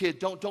telling your kid,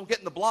 don't get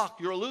in the block.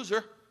 You're a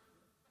loser.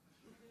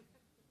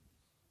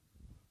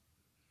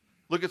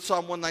 Look at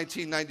Psalm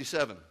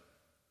 119:97.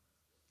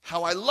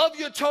 How I love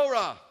your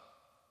Torah.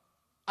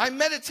 I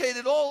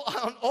meditated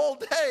all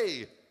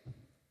day.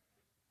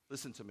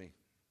 Listen to me.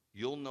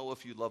 You'll know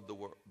if you love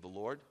the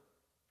Lord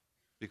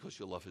because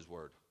you'll love his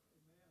word.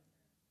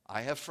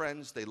 I have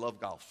friends, they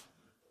love golf.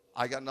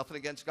 I got nothing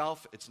against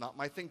golf. It's not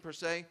my thing per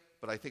se,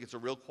 but I think it's a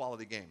real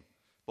quality game.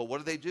 But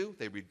what do?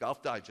 They read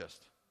Golf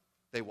Digest.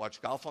 They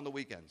watch golf on the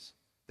weekends.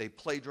 They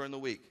play during the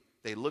week.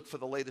 They look for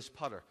the latest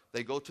putter.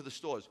 They go to the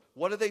stores.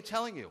 What are they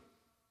telling you?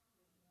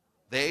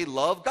 They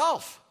love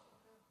golf.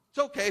 It's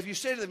okay if you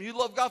say to them, you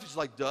love golf. He's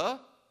like, duh.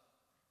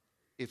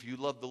 If you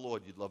love the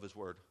Lord, you'd love his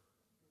word.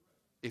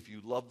 If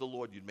you love the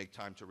Lord, you'd make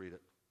time to read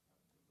it.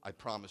 I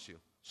promise you.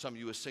 Some of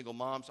you as single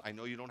moms, I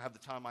know you don't have the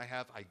time I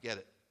have. I get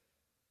it.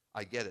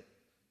 I get it.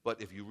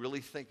 But if you really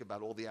think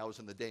about all the hours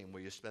in the day and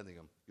where you're spending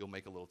them, you'll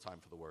make a little time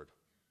for the word.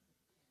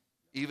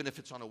 Even if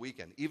it's on a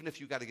weekend. Even if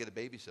you got to get a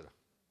babysitter.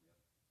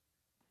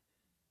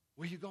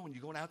 Where are you going?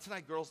 You going out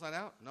tonight? Girls' night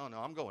out? No,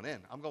 I'm going in.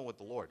 I'm going with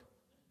the Lord.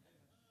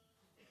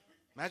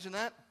 Imagine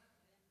that.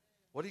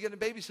 What are you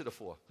getting a babysitter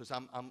for? Because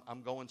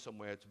I'm going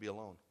somewhere to be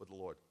alone with the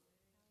Lord.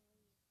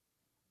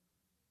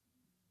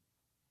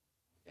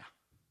 Yeah.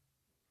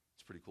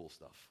 It's pretty cool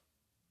stuff.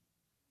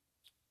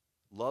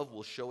 Love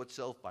will show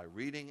itself by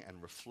reading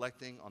and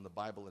reflecting on the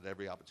Bible at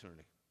every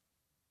opportunity.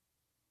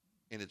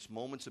 In its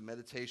moments of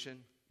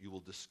meditation, you will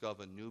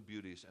discover new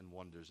beauties and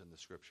wonders in the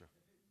Scripture.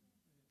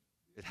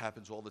 It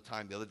happens all the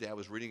time. The other day I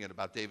was reading it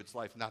about David's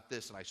life, not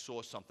this, and I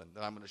saw something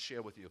that I'm going to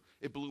share with you.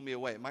 It blew me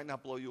away. It might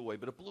not blow you away,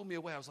 but it blew me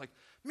away. I was like,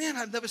 man,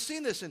 I've never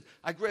seen this. And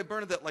I grabbed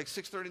Bernadette at like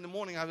 6:30 in the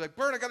morning. I was like,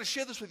 Bern, I got to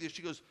share this with you.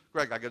 She goes,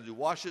 Greg, I got to do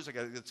washes. I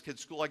got to get this kid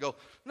to school. I go,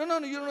 no,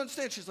 you don't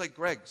understand. She's like,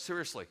 Greg,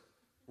 seriously,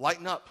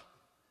 lighten up.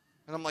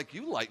 And I'm like,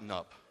 you lighten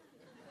up,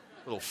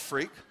 little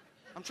freak.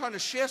 I'm trying to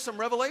share some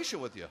revelation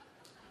with you.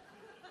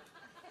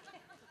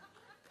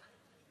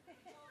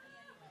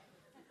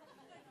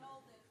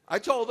 I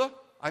told her.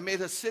 I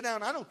made her sit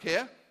down. I don't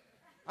care.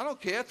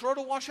 Throw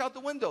the wash out the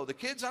window. The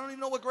kids, I don't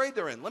even know what grade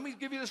they're in. Let me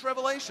give you this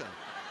revelation.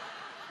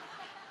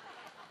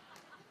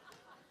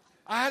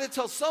 I had to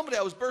tell somebody.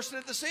 I was bursting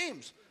at the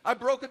seams. I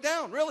broke it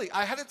down, really.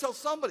 I had to tell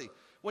somebody.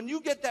 When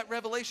you get that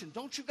revelation,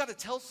 don't you got to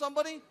tell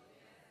somebody?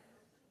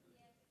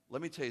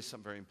 Let me tell you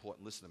something very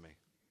important. Listen to me.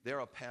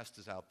 There are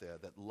pastors out there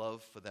that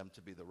love for them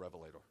to be the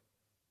revelator.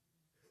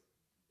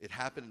 It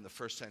happened in the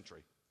first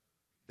century.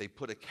 They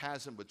put a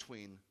chasm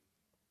between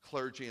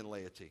clergy and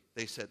laity.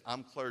 They said,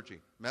 I'm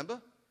clergy.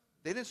 Remember?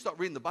 They didn't start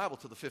reading the Bible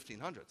till the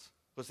 1500s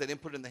because they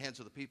didn't put it in the hands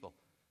of the people.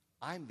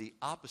 I'm the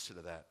opposite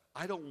of that.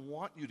 I don't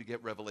want you to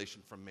get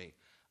revelation from me.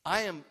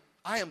 I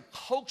am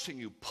coaxing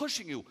you,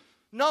 pushing you,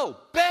 no,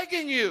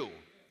 begging you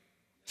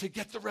to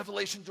get the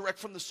revelation direct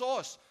from the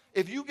source.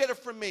 If you get it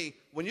from me,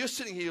 when you're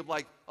sitting here, you're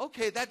like,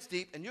 okay, that's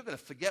deep, and you're going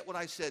to forget what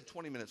I said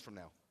 20 minutes from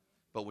now.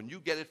 But when you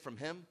get it from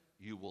him,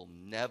 you will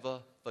never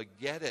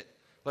forget it.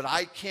 But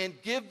I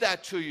can't give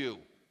that to you.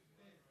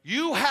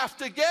 You have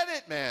to get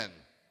it, man.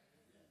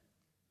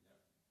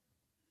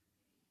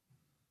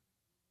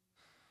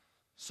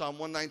 Psalm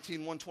 119,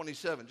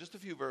 127, just a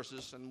few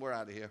verses, and we're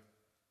out of here.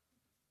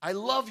 I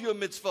love your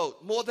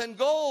mitzvot more than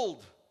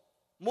gold,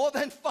 more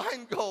than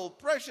fine gold,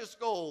 precious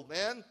gold,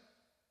 man.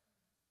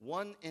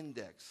 One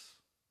index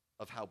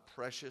of how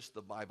precious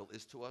the Bible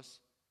is to us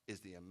is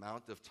the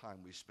amount of time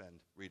we spend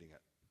reading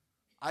it.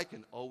 I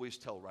can always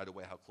tell right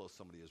away how close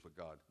somebody is with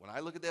God. When I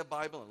look at their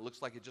Bible and it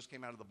looks like it just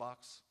came out of the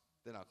box,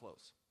 they're not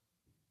close.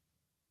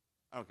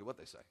 I don't care what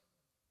they say.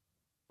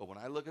 But when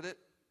I look at it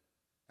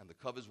and the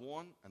cover's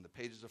worn and the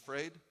pages are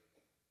frayed,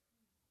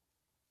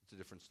 it's a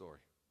different story.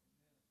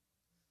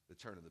 The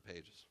turn of the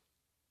pages.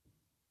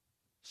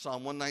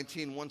 Psalm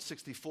 119,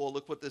 164,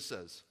 look what this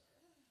says.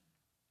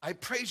 I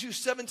praise you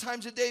 7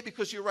 times a day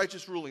because of your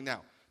righteous ruling.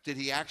 Now, did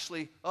he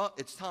actually,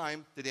 it's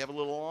time. Did he have a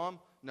little alarm?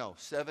 No,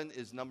 7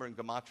 is number in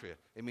gematria.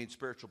 It means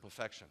spiritual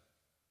perfection.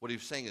 What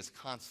he's saying is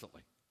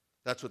constantly.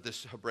 That's what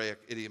this Hebraic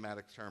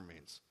idiomatic term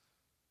means.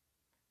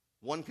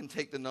 One can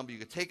take the number. You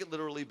can take it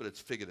literally, but it's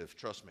figurative.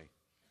 Trust me.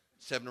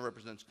 7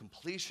 represents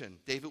completion.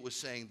 David was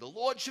saying, the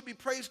Lord should be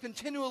praised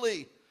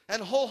continually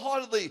and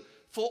wholeheartedly,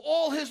 for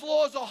all his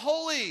laws are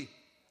holy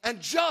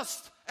and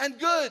just and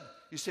good.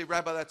 You say,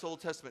 Rabbi, that's Old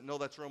Testament. No,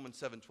 that's Romans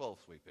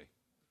 7:12, sweet pea.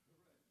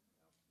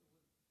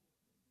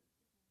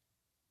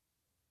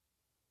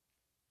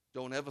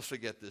 Don't ever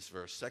forget this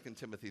verse, 2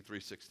 Timothy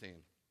 3:16.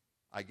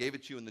 I gave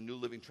it to you in the New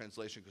Living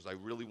Translation because I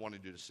really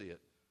wanted you to see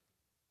it.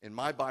 In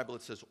my Bible,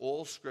 it says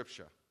all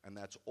Scripture, and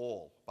that's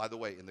all. By the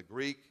way, in the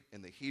Greek,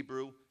 in the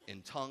Hebrew,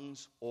 in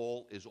tongues,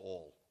 all is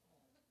all.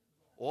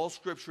 All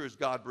Scripture is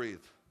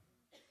God-breathed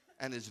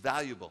and is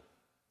valuable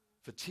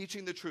for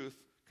teaching the truth,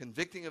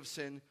 convicting of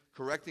sin,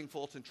 correcting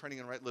faults, and training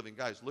in right living.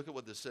 Guys, look at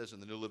what this says in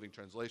the New Living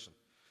Translation.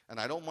 And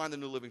I don't mind the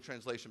New Living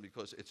Translation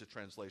because it's a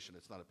translation.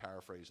 It's not a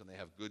paraphrase, and they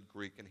have good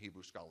Greek and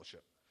Hebrew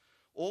scholarship.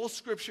 All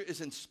Scripture is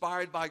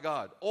inspired by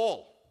God,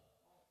 all,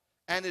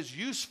 and is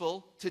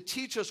useful to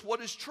teach us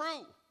what is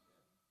true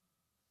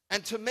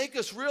and to make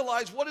us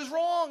realize what is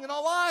wrong in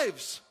our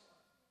lives.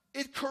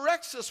 It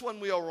corrects us when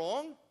we are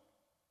wrong,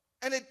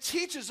 and it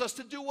teaches us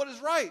to do what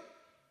is right.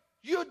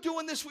 You're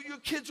doing this with your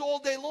kids all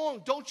day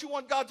long. Don't you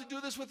want God to do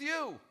this with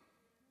you?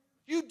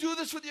 You do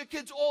this with your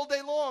kids all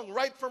day long,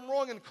 right from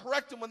wrong, and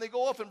correct them when they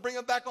go off and bring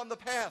them back on the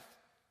path.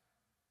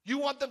 You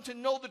want them to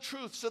know the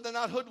truth so they're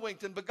not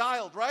hoodwinked and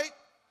beguiled, right?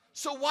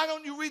 So why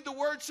don't you read the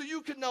Word so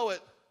you can know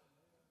it?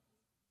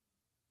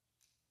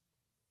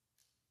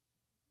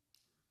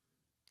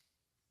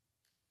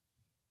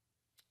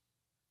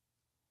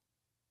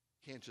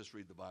 Can't just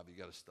read the Bible. You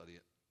got to study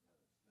it.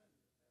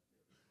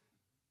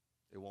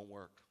 It won't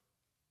work.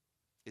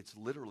 It's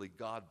literally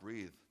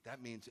God-breathed.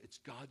 That means it's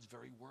God's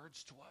very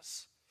words to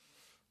us.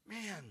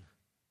 Man,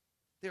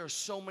 there are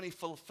so many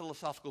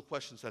philosophical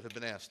questions that have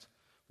been asked.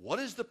 What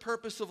is the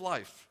purpose of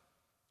life?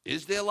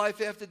 Is there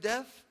life after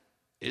death?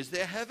 Is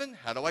there heaven?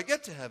 How do I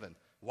get to heaven?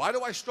 Why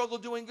do I struggle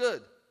doing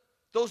good?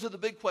 Those are the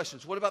big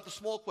questions. What about the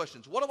small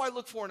questions? What do I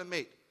look for in a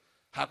mate?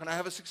 How can I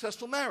have a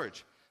successful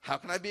marriage? How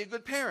can I be a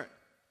good parent?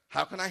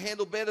 How can I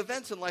handle bad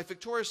events in life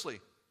victoriously?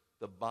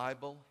 The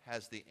Bible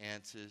has the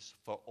answers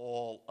for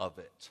all of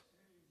it.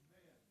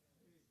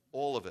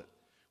 All of it.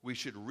 We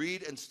should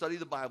read and study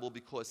the Bible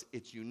because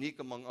it's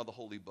unique among other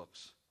holy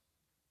books.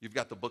 You've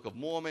got the Book of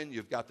Mormon,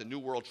 you've got the New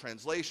World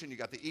Translation, you've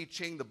got the I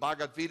Ching, the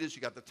Bhagavad Gita,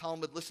 you got the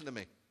Talmud. Listen to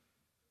me.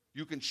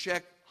 You can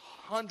check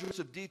hundreds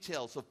of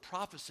details of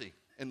prophecy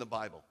in the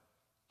Bible.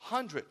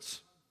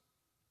 Hundreds.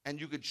 And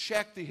you could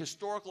check the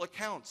historical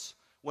accounts.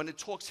 When it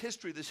talks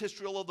history, there's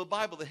history all over the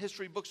Bible. The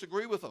history books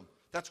agree with them.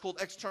 That's called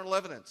external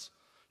evidence.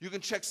 You can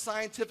check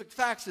scientific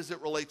facts as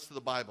it relates to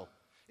the Bible.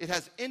 It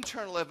has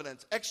internal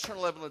evidence,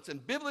 external evidence,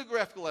 and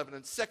bibliographical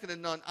evidence, second to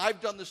none. I've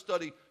done the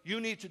study. You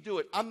need to do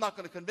it. I'm not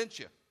going to convince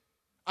you.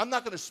 I'm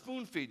not going to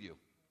spoon feed you.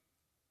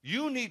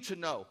 You need to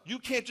know. You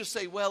can't just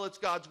say, well, it's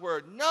God's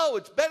word. No,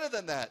 it's better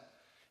than that.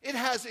 It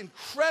has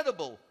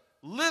incredible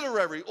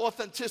literary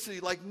authenticity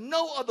like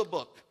no other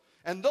book.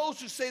 And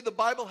those who say the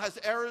Bible has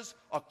errors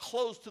are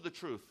close to the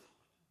truth.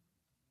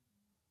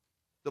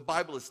 The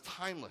Bible is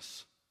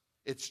timeless.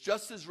 It's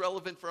just as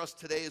relevant for us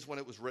today as when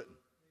it was written.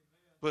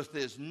 But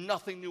there's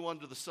nothing new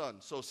under the sun,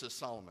 so says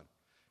Solomon.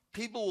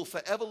 People will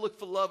forever look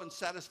for love and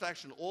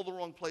satisfaction in all the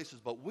wrong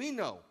places, but we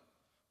know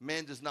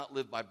man does not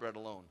live by bread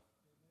alone,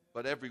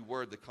 but every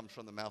word that comes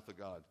from the mouth of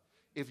God.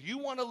 If you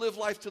want to live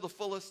life to the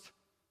fullest,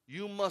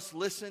 you must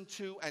listen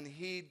to and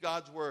heed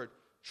God's word.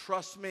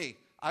 Trust me,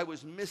 I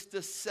was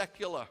Mr.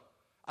 Secular.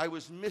 I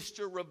was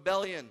Mr.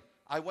 Rebellion.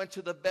 I went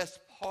to the best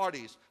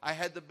parties. I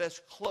had the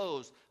best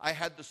clothes. I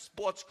had the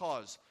sports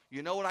cars.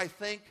 You know what I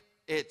think?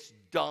 It's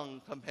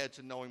dung compared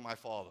to knowing my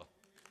Father.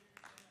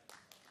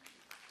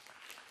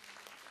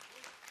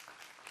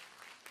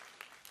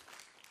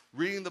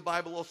 Reading the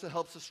Bible also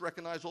helps us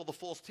recognize all the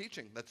false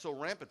teaching that's so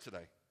rampant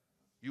today.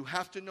 You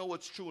have to know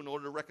what's true in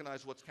order to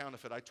recognize what's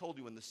counterfeit. I told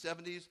you in the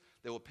 70s,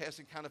 they were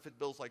passing counterfeit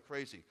bills like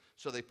crazy.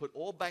 So they put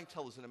all bank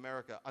tellers in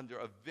America under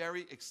a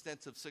very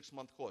extensive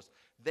 6-month course.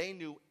 They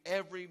knew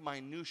every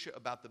minutia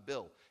about the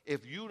bill.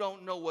 If you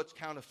don't know what's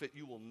counterfeit,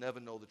 you will never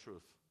know the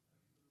truth.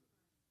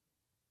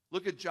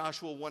 Look at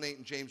Joshua 1:8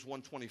 and James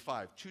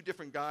 1:25. 2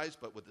 different guys,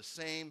 but with the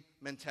same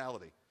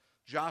mentality.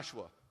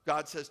 Joshua,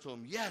 God says to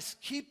him, yes,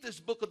 keep this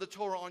book of the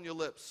Torah on your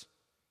lips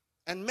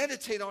and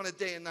meditate on it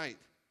day and night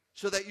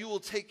so that you will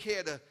take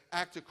care to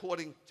act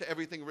according to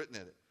everything written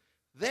in it.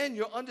 Then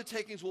your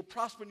undertakings will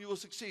prosper and you will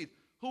succeed.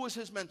 Who was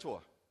his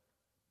mentor?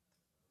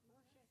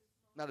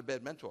 Not a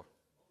bad mentor.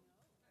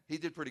 He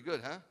did pretty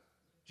good, huh?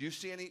 Do you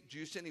see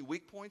any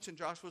weak points in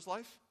Joshua's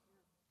life?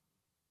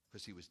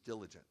 Because he was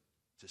diligent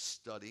to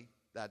study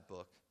that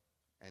book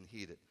and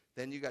heed it.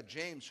 Then you got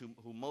James,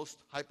 who most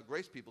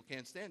hyper-grace people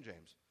can't stand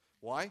James.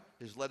 Why?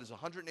 His letter's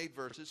 108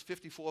 verses,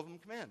 54 of them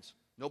commands.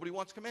 Nobody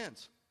wants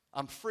commands.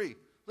 I'm free.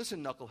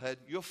 Listen, knucklehead,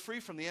 you're free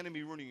from the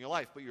enemy ruining your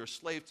life, but you're a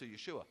slave to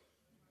Yeshua.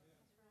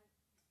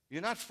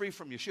 You're not free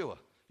from Yeshua.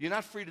 You're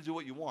not free to do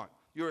what you want.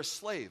 You're a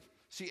slave.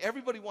 See,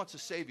 everybody wants a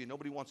savior.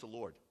 Nobody wants a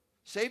Lord.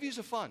 Saviors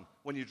are fun.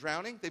 When you're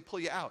drowning, they pull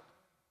you out.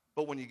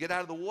 But when you get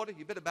out of the water,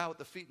 you better bow at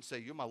the feet and say,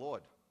 you're my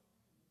Lord.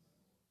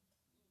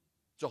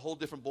 It's a whole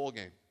different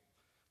ballgame.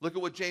 Look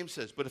at what James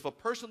says. But if a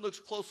person looks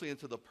closely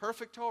into the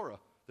perfect Torah,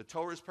 the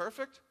Torah is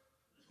perfect?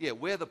 Yeah,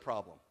 we're the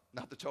problem,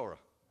 not the Torah.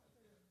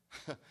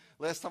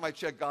 Last time I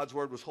checked, God's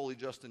word was holy,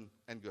 just, and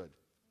good.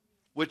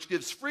 Which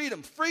gives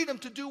freedom. Freedom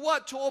to do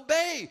what? To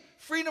obey.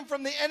 Freedom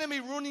from the enemy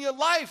ruining your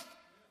life.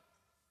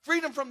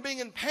 Freedom from being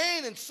in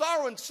pain and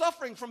sorrow and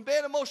suffering from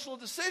bad emotional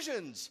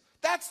decisions.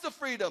 That's the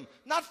freedom.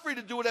 Not free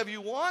to do whatever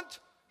you want.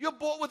 You're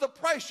bought with a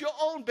price. Your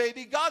own,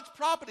 baby. God's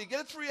property.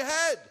 Get it through your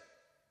head.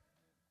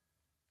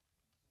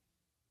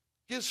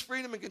 Gives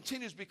freedom and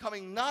continues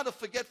becoming not a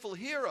forgetful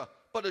hearer,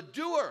 but a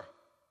doer.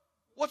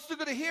 What's the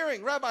good of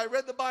hearing? Rabbi, I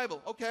read the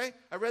Bible. Okay.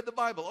 I read the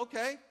Bible.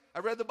 Okay. I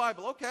read the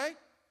Bible. Okay.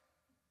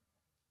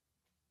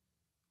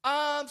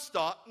 I'm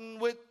starting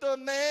with the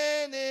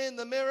man in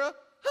the mirror.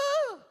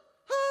 Ha,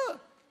 ha.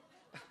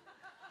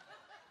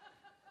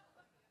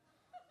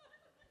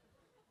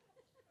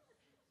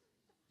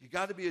 You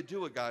got to be a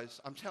doer, guys.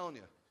 I'm telling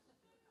you.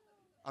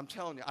 I'm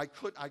telling you. I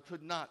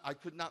could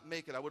not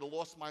make it. I would have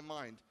lost my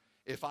mind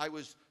if I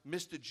was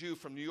Mr. Jew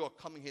from New York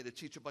coming here to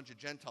teach a bunch of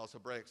Gentiles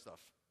Hebraic stuff.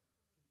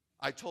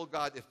 I told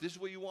God, if this is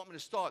where you want me to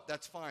start,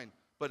 that's fine.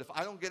 But if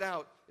I don't get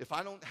out, if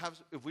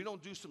we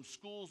don't do some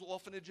schools,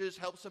 orphanages,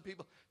 help some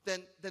people,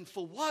 then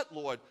for what,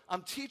 Lord?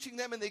 I'm teaching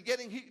them and they're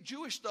getting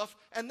Jewish stuff,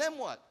 and then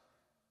what?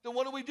 Then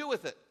what do we do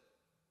with it?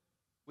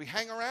 We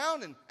hang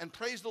around and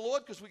praise the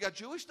Lord because we got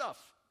Jewish stuff.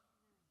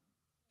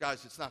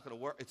 Guys, it's not going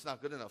to work. It's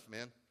not good enough,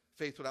 man.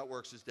 Faith without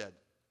works is dead.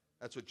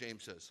 That's what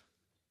James says.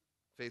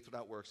 Faith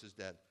without works is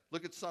dead.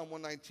 Look at Psalm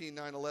 119,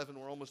 9-11.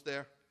 We're almost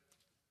there.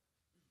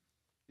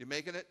 You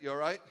making it? You all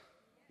right?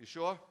 You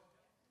sure?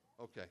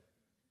 Okay.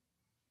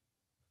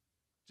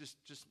 Just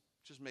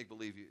make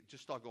believe you.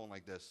 Just start going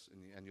like this,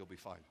 and you'll be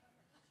fine.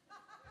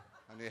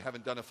 I know you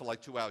haven't done it for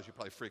like 2 hours. You're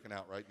probably freaking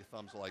out, right? Your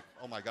thumbs are like,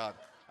 oh my God,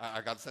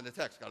 I got to send a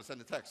text. Got to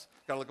send a text.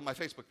 Got to look at my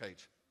Facebook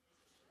page.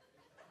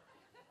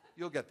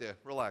 You'll get there.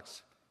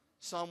 Relax.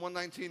 Psalm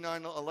 119,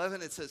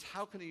 9-11. It says,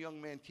 how can a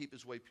young man keep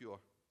his way pure?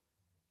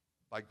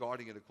 By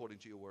guarding it according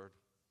to your word.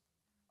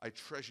 I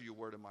treasure your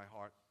word in my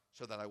heart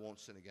so that I won't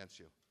sin against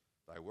you.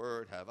 Thy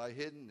word have I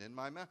hidden in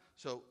my mouth,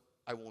 so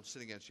I won't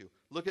sin against you.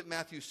 Look at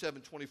Matthew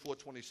 7, 24,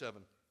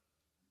 27.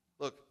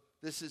 Look,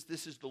 this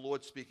is the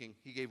Lord speaking.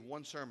 He gave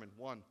one sermon,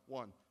 one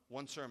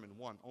sermon,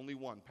 only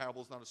one.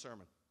 Parable's not a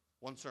sermon.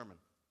 One sermon.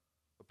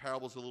 A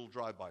parable's a little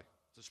drive-by.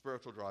 It's a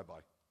spiritual drive-by.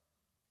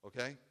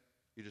 Okay?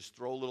 You just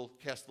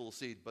cast a little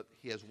seed, but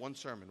he has one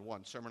sermon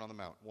on the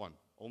mount,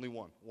 only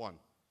one.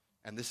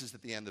 And this is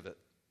at the end of it.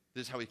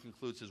 This is how he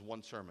concludes his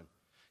one sermon.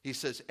 He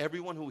says,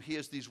 everyone who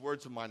hears these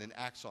words of mine and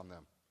acts on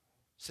them.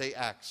 Say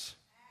acts.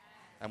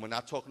 And we're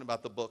not talking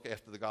about the book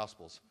after the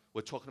Gospels.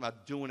 We're talking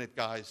about doing it,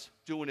 guys.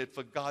 Doing it.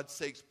 For God's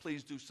sakes,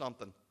 please do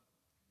something.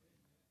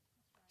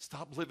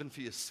 Stop living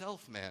for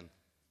yourself, man.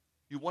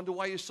 You wonder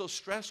why you're so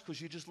stressed? Because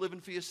you're just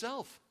living for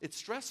yourself. It's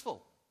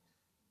stressful.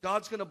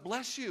 God's going to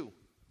bless you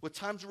with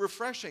times of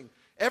refreshing.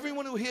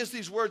 Everyone who hears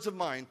these words of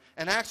mine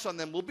and acts on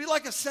them will be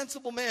like a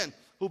sensible man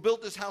who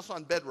built his house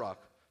on bedrock.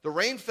 The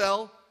rain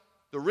fell,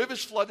 the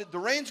rivers flooded, the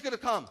rain's going to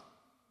come.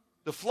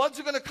 The floods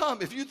are going to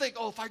come. If you think,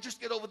 oh, if I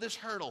just get over this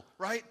hurdle,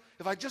 right?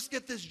 If I just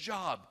get this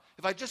job,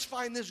 if I just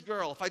find this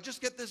girl, if I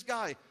just get this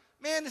guy,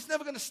 man, it's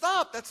never going to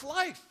stop. That's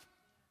life.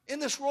 In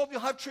this world, you'll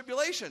have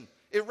tribulation.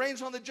 It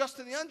rains on the just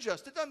and the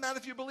unjust. It doesn't matter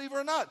if you believe it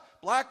or not.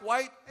 Black,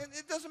 white,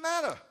 it doesn't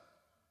matter.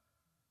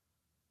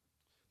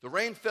 The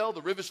rain fell,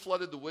 the rivers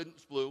flooded, the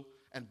winds blew,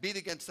 and beat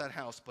against that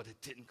house, but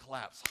it didn't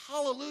collapse.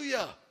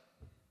 Hallelujah!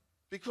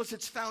 Because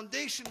its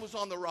foundation was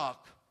on the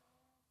rock.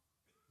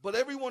 But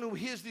everyone who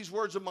hears these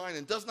words of mine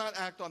and does not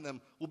act on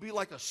them will be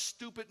like a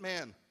stupid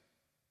man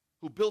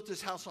who built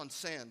his house on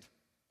sand.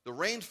 The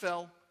rain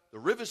fell, The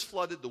rivers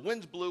flooded, the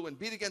winds blew and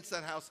beat against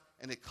that house,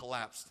 and it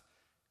collapsed.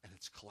 And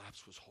its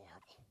collapse was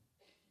horrible.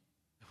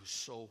 It was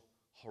so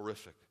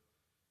horrific.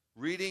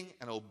 Reading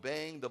and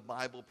obeying the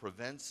Bible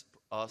prevents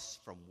us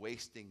from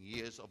wasting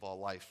years of our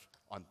life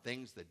on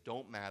things that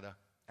don't matter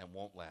and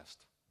won't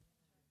last.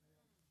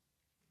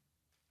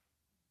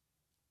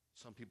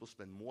 Some people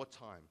spend more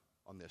time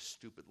on their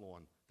stupid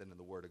lawn than in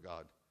the Word of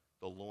God.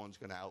 The lawn's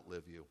going to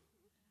outlive you.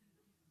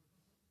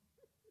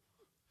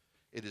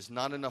 It is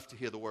not enough to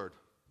hear the Word.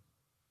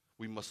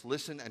 We must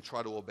listen and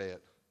try to obey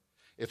it.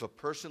 If a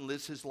person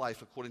lives his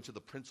life according to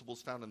the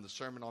principles found in the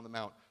Sermon on the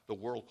Mount, the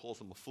world calls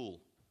him a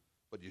fool,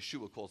 but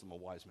Yeshua calls him a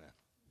wise man.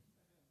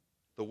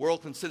 The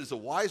world considers a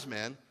wise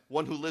man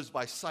one who lives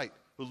by sight,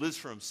 who lives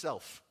for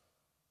himself.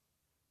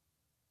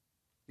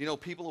 You know,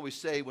 people always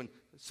say, when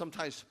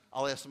sometimes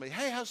I'll ask somebody,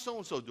 hey, how's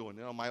so-and-so doing?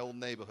 You know, my old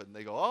neighborhood. And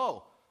they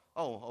go,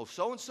 oh,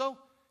 so-and-so?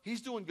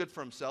 He's doing good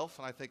for himself.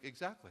 And I think,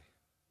 exactly.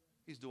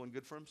 He's doing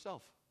good for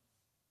himself.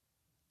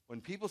 When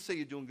people say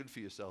you're doing good for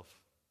yourself,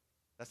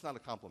 that's not a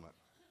compliment.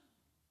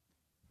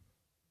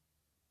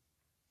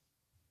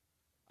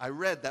 I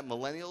read that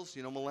millennials,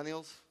 you know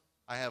millennials?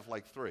 I have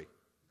like 3.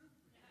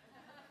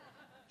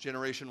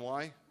 Generation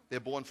Y, they're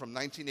born from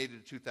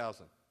 1980 to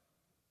 2000.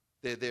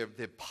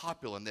 They're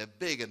popular and they're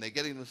big and they're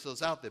getting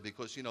themselves out there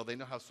because, you know, they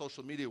know how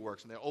social media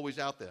works and they're always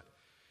out there.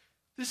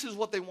 This is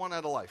what they want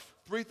out of life.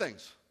 3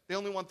 things. They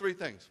only want 3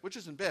 things, which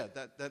isn't bad.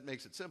 That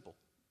makes it simple.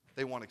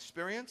 They want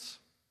experience,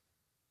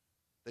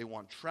 they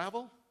want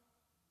travel,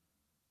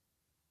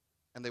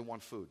 and they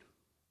want food.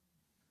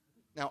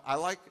 Now, I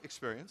like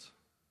experience.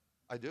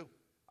 I do.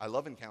 I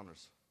love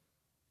encounters.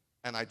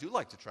 And I do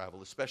like to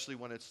travel, especially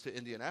when it's to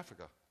India and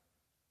Africa.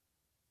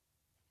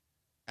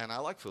 And I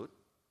like food.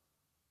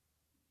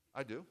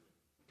 I do.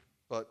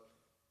 But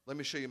let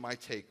me show you my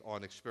take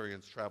on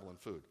experience, travel, and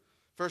food.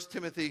 1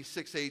 Timothy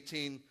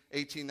 6:18,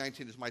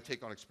 19 is my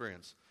take on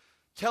experience.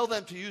 Tell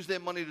them to use their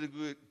money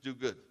to do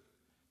good.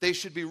 They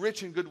should be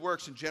rich in good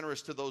works and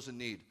generous to those in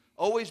need,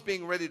 always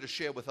being ready to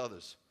share with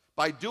others.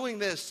 By doing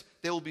this,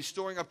 they will be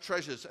storing up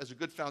treasures as a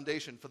good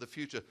foundation for the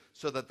future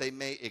so that they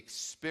may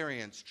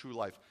experience true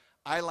life.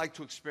 I like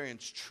to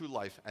experience true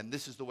life, and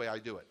this is the way I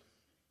do it.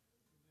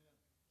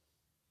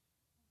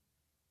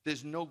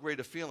 There's no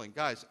greater feeling.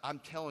 Guys, I'm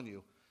telling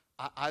you,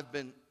 I've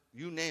been,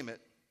 you name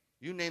it,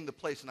 you name the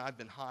place, and I've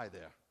been high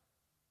there.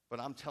 But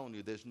I'm telling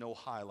you, there's no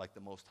high like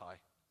the Most High.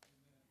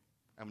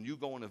 And when you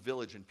go in a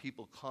village and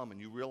people come and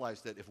you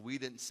realize that if we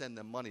didn't send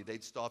them money,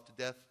 they'd starve to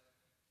death,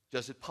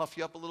 does it puff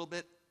you up a little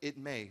bit? It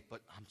may,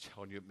 but I'm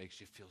telling you, it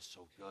makes you feel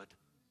so good.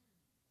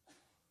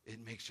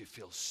 It makes you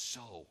feel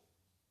so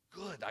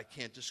good. I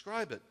can't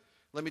describe it.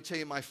 Let me tell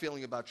you my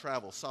feeling about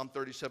travel. Psalm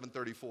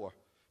 37:34.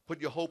 Put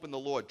your hope in the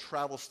Lord.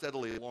 Travel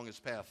steadily along his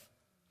path.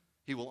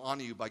 He will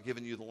honor you by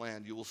giving you the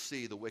land. You will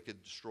see the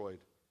wicked destroyed.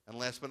 And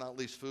last but not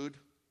least, food.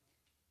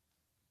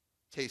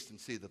 Taste and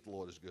see that the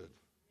Lord is good.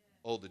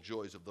 Oh, the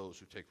joys of those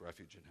who take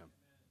refuge in him.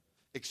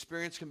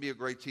 Experience can be a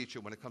great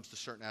teacher when it comes to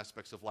certain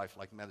aspects of life,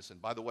 like medicine.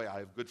 By the way, I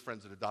have good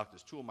friends that are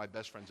doctors. 2 of my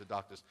best friends are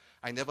doctors.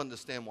 I never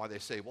understand why they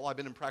say, well, I've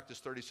been in practice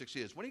 36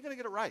 years. When are you going to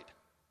get it right?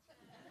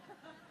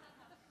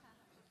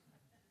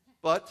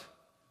 But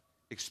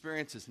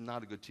experience is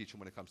not a good teacher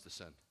when it comes to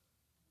sin.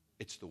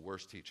 It's the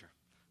worst teacher.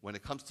 When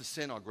it comes to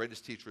sin, our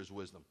greatest teacher is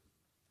wisdom.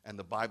 And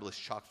the Bible is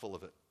chock full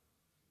of it.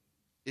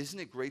 Isn't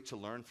it great to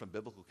learn from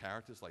biblical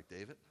characters like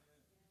David?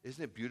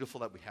 Isn't it beautiful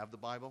that we have the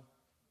Bible?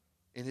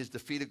 In his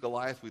defeat of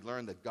Goliath, we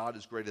learned that God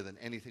is greater than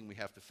anything we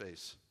have to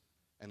face.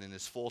 And in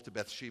his fall to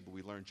Bathsheba,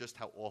 we learned just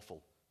how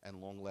awful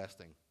and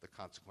long-lasting the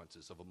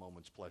consequences of a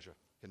moment's pleasure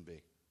can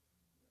be.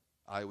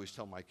 I always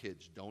tell my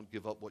kids, don't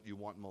give up what you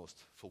want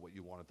most for what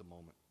you want at the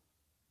moment.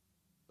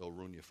 They'll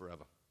ruin you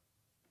forever.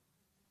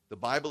 The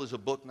Bible is a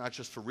book not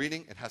just for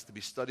reading. It has to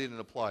be studied and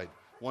applied.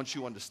 Once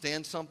you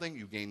understand something,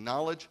 you gain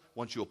knowledge.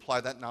 Once you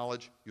apply that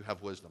knowledge, you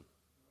have wisdom.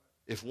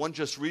 If one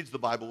just reads the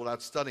Bible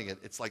without studying it,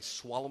 it's like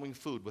swallowing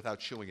food without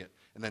chewing it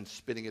and then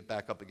spitting it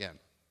back up again.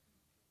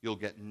 You'll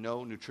get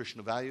no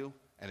nutritional value,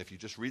 and if you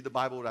just read the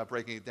Bible without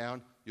breaking it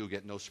down, you'll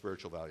get no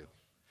spiritual value.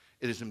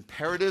 It is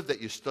imperative that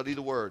you study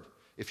the Word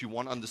if you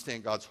want to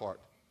understand God's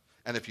heart.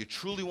 And if you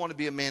truly want to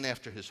be a man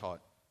after his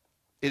heart,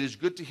 it is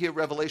good to hear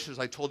revelations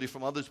I told you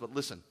from others, but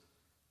listen,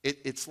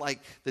 it's like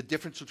the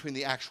difference between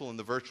the actual and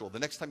the virtual. The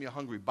next time you're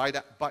hungry,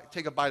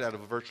 take a bite out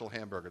of a virtual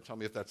hamburger. Tell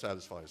me if that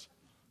satisfies.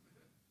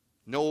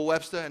 Noah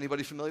Webster,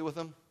 anybody familiar with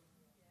him?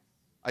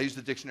 I use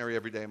the dictionary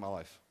every day of my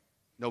life.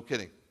 No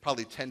kidding.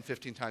 Probably 10,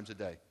 15 times a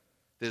day.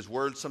 There's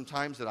words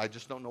sometimes that I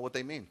just don't know what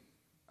they mean.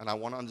 And I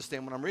want to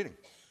understand what I'm reading.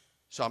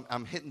 So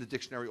I'm hitting the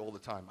dictionary all the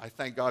time. I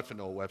thank God for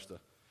Noah Webster.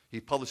 He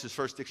published his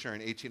first dictionary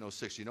in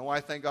 1806. You know why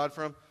I thank God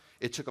for him?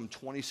 It took him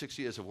 26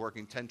 years of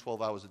working 10,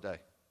 12 hours a day.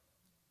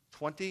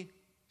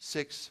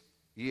 26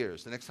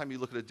 years. The next time you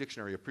look at a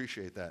dictionary,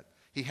 appreciate that.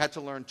 He had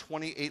to learn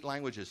 28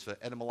 languages for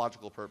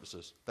etymological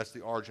purposes. That's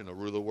the origin of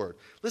the word.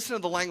 Listen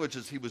to the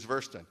languages he was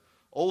versed in.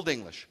 Old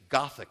English,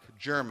 Gothic,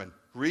 German,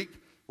 Greek,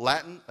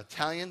 Latin,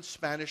 Italian,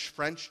 Spanish,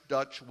 French,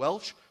 Dutch,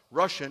 Welsh,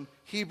 Russian,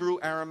 Hebrew,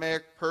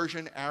 Aramaic,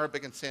 Persian,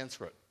 Arabic, and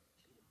Sanskrit.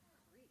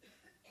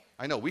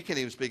 I know, we can't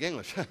even speak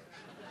English.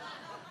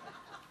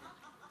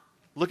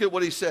 Look at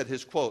what he said,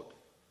 his quote.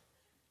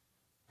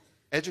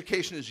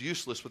 Education is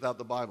useless without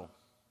the Bible.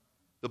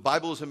 The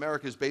Bible is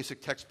America's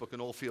basic textbook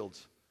in all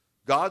fields.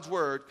 God's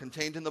word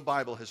contained in the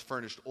Bible has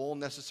furnished all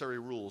necessary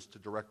rules to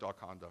direct our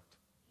conduct.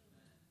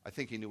 I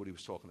think he knew what he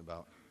was talking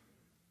about.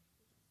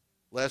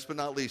 Last but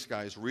not least,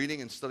 guys,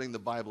 reading and studying the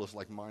Bible is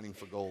like mining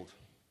for gold.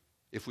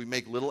 If we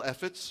make little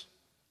efforts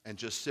and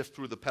just sift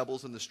through the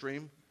pebbles in the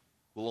stream,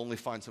 we'll only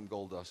find some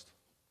gold dust.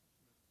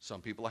 Some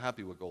people are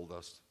happy with gold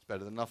dust. It's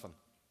better than nothing.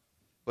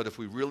 But if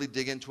we really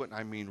dig into it, and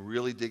I mean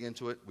really dig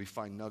into it, we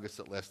find nuggets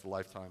that last a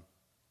lifetime.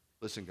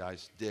 Listen,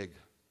 guys, dig.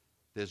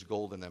 There's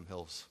gold in them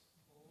hills.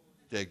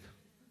 Dig.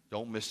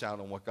 Don't miss out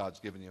on what God's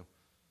given you.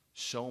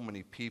 So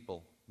many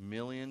people,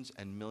 millions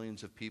and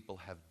millions of people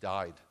have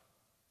died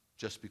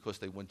just because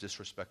they wouldn't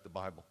disrespect the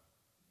Bible.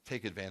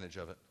 Take advantage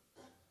of it.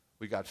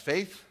 We got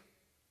faith.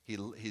 He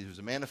was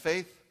a man of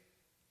faith.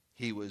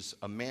 He was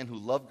a man who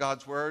loved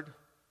God's word.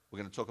 We're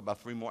going to talk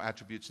about 3 more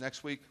attributes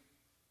next week.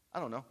 I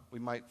don't know. We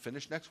might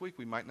finish next week.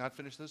 We might not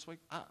finish this week.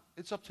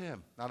 It's up to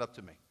him, not up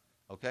to me.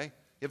 Okay?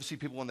 You ever see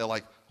people when they're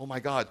like, oh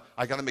my God,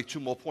 I got to make 2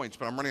 more points,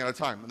 but I'm running out of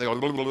time. And they go,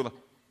 blah, blah, blah.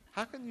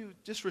 How can you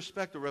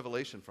disrespect a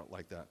revelation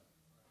like that?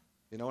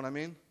 You know what I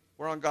mean?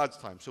 We're on God's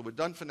time. So we're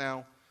done for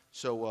now.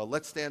 So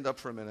let's stand up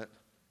for a minute.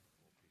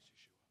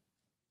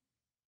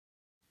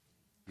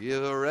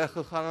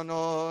 Yivarecha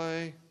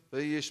Adonai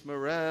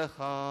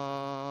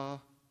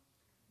v'yishmerecha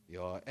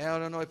Yo'er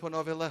Adonai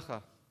panav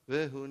elecha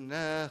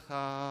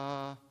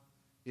v'hunecha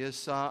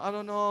Yisa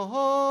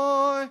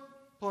Adonai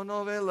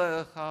panav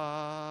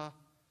elecha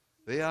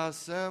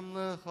v'yasem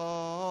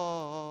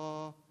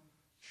lecha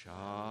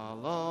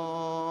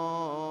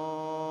Shalom.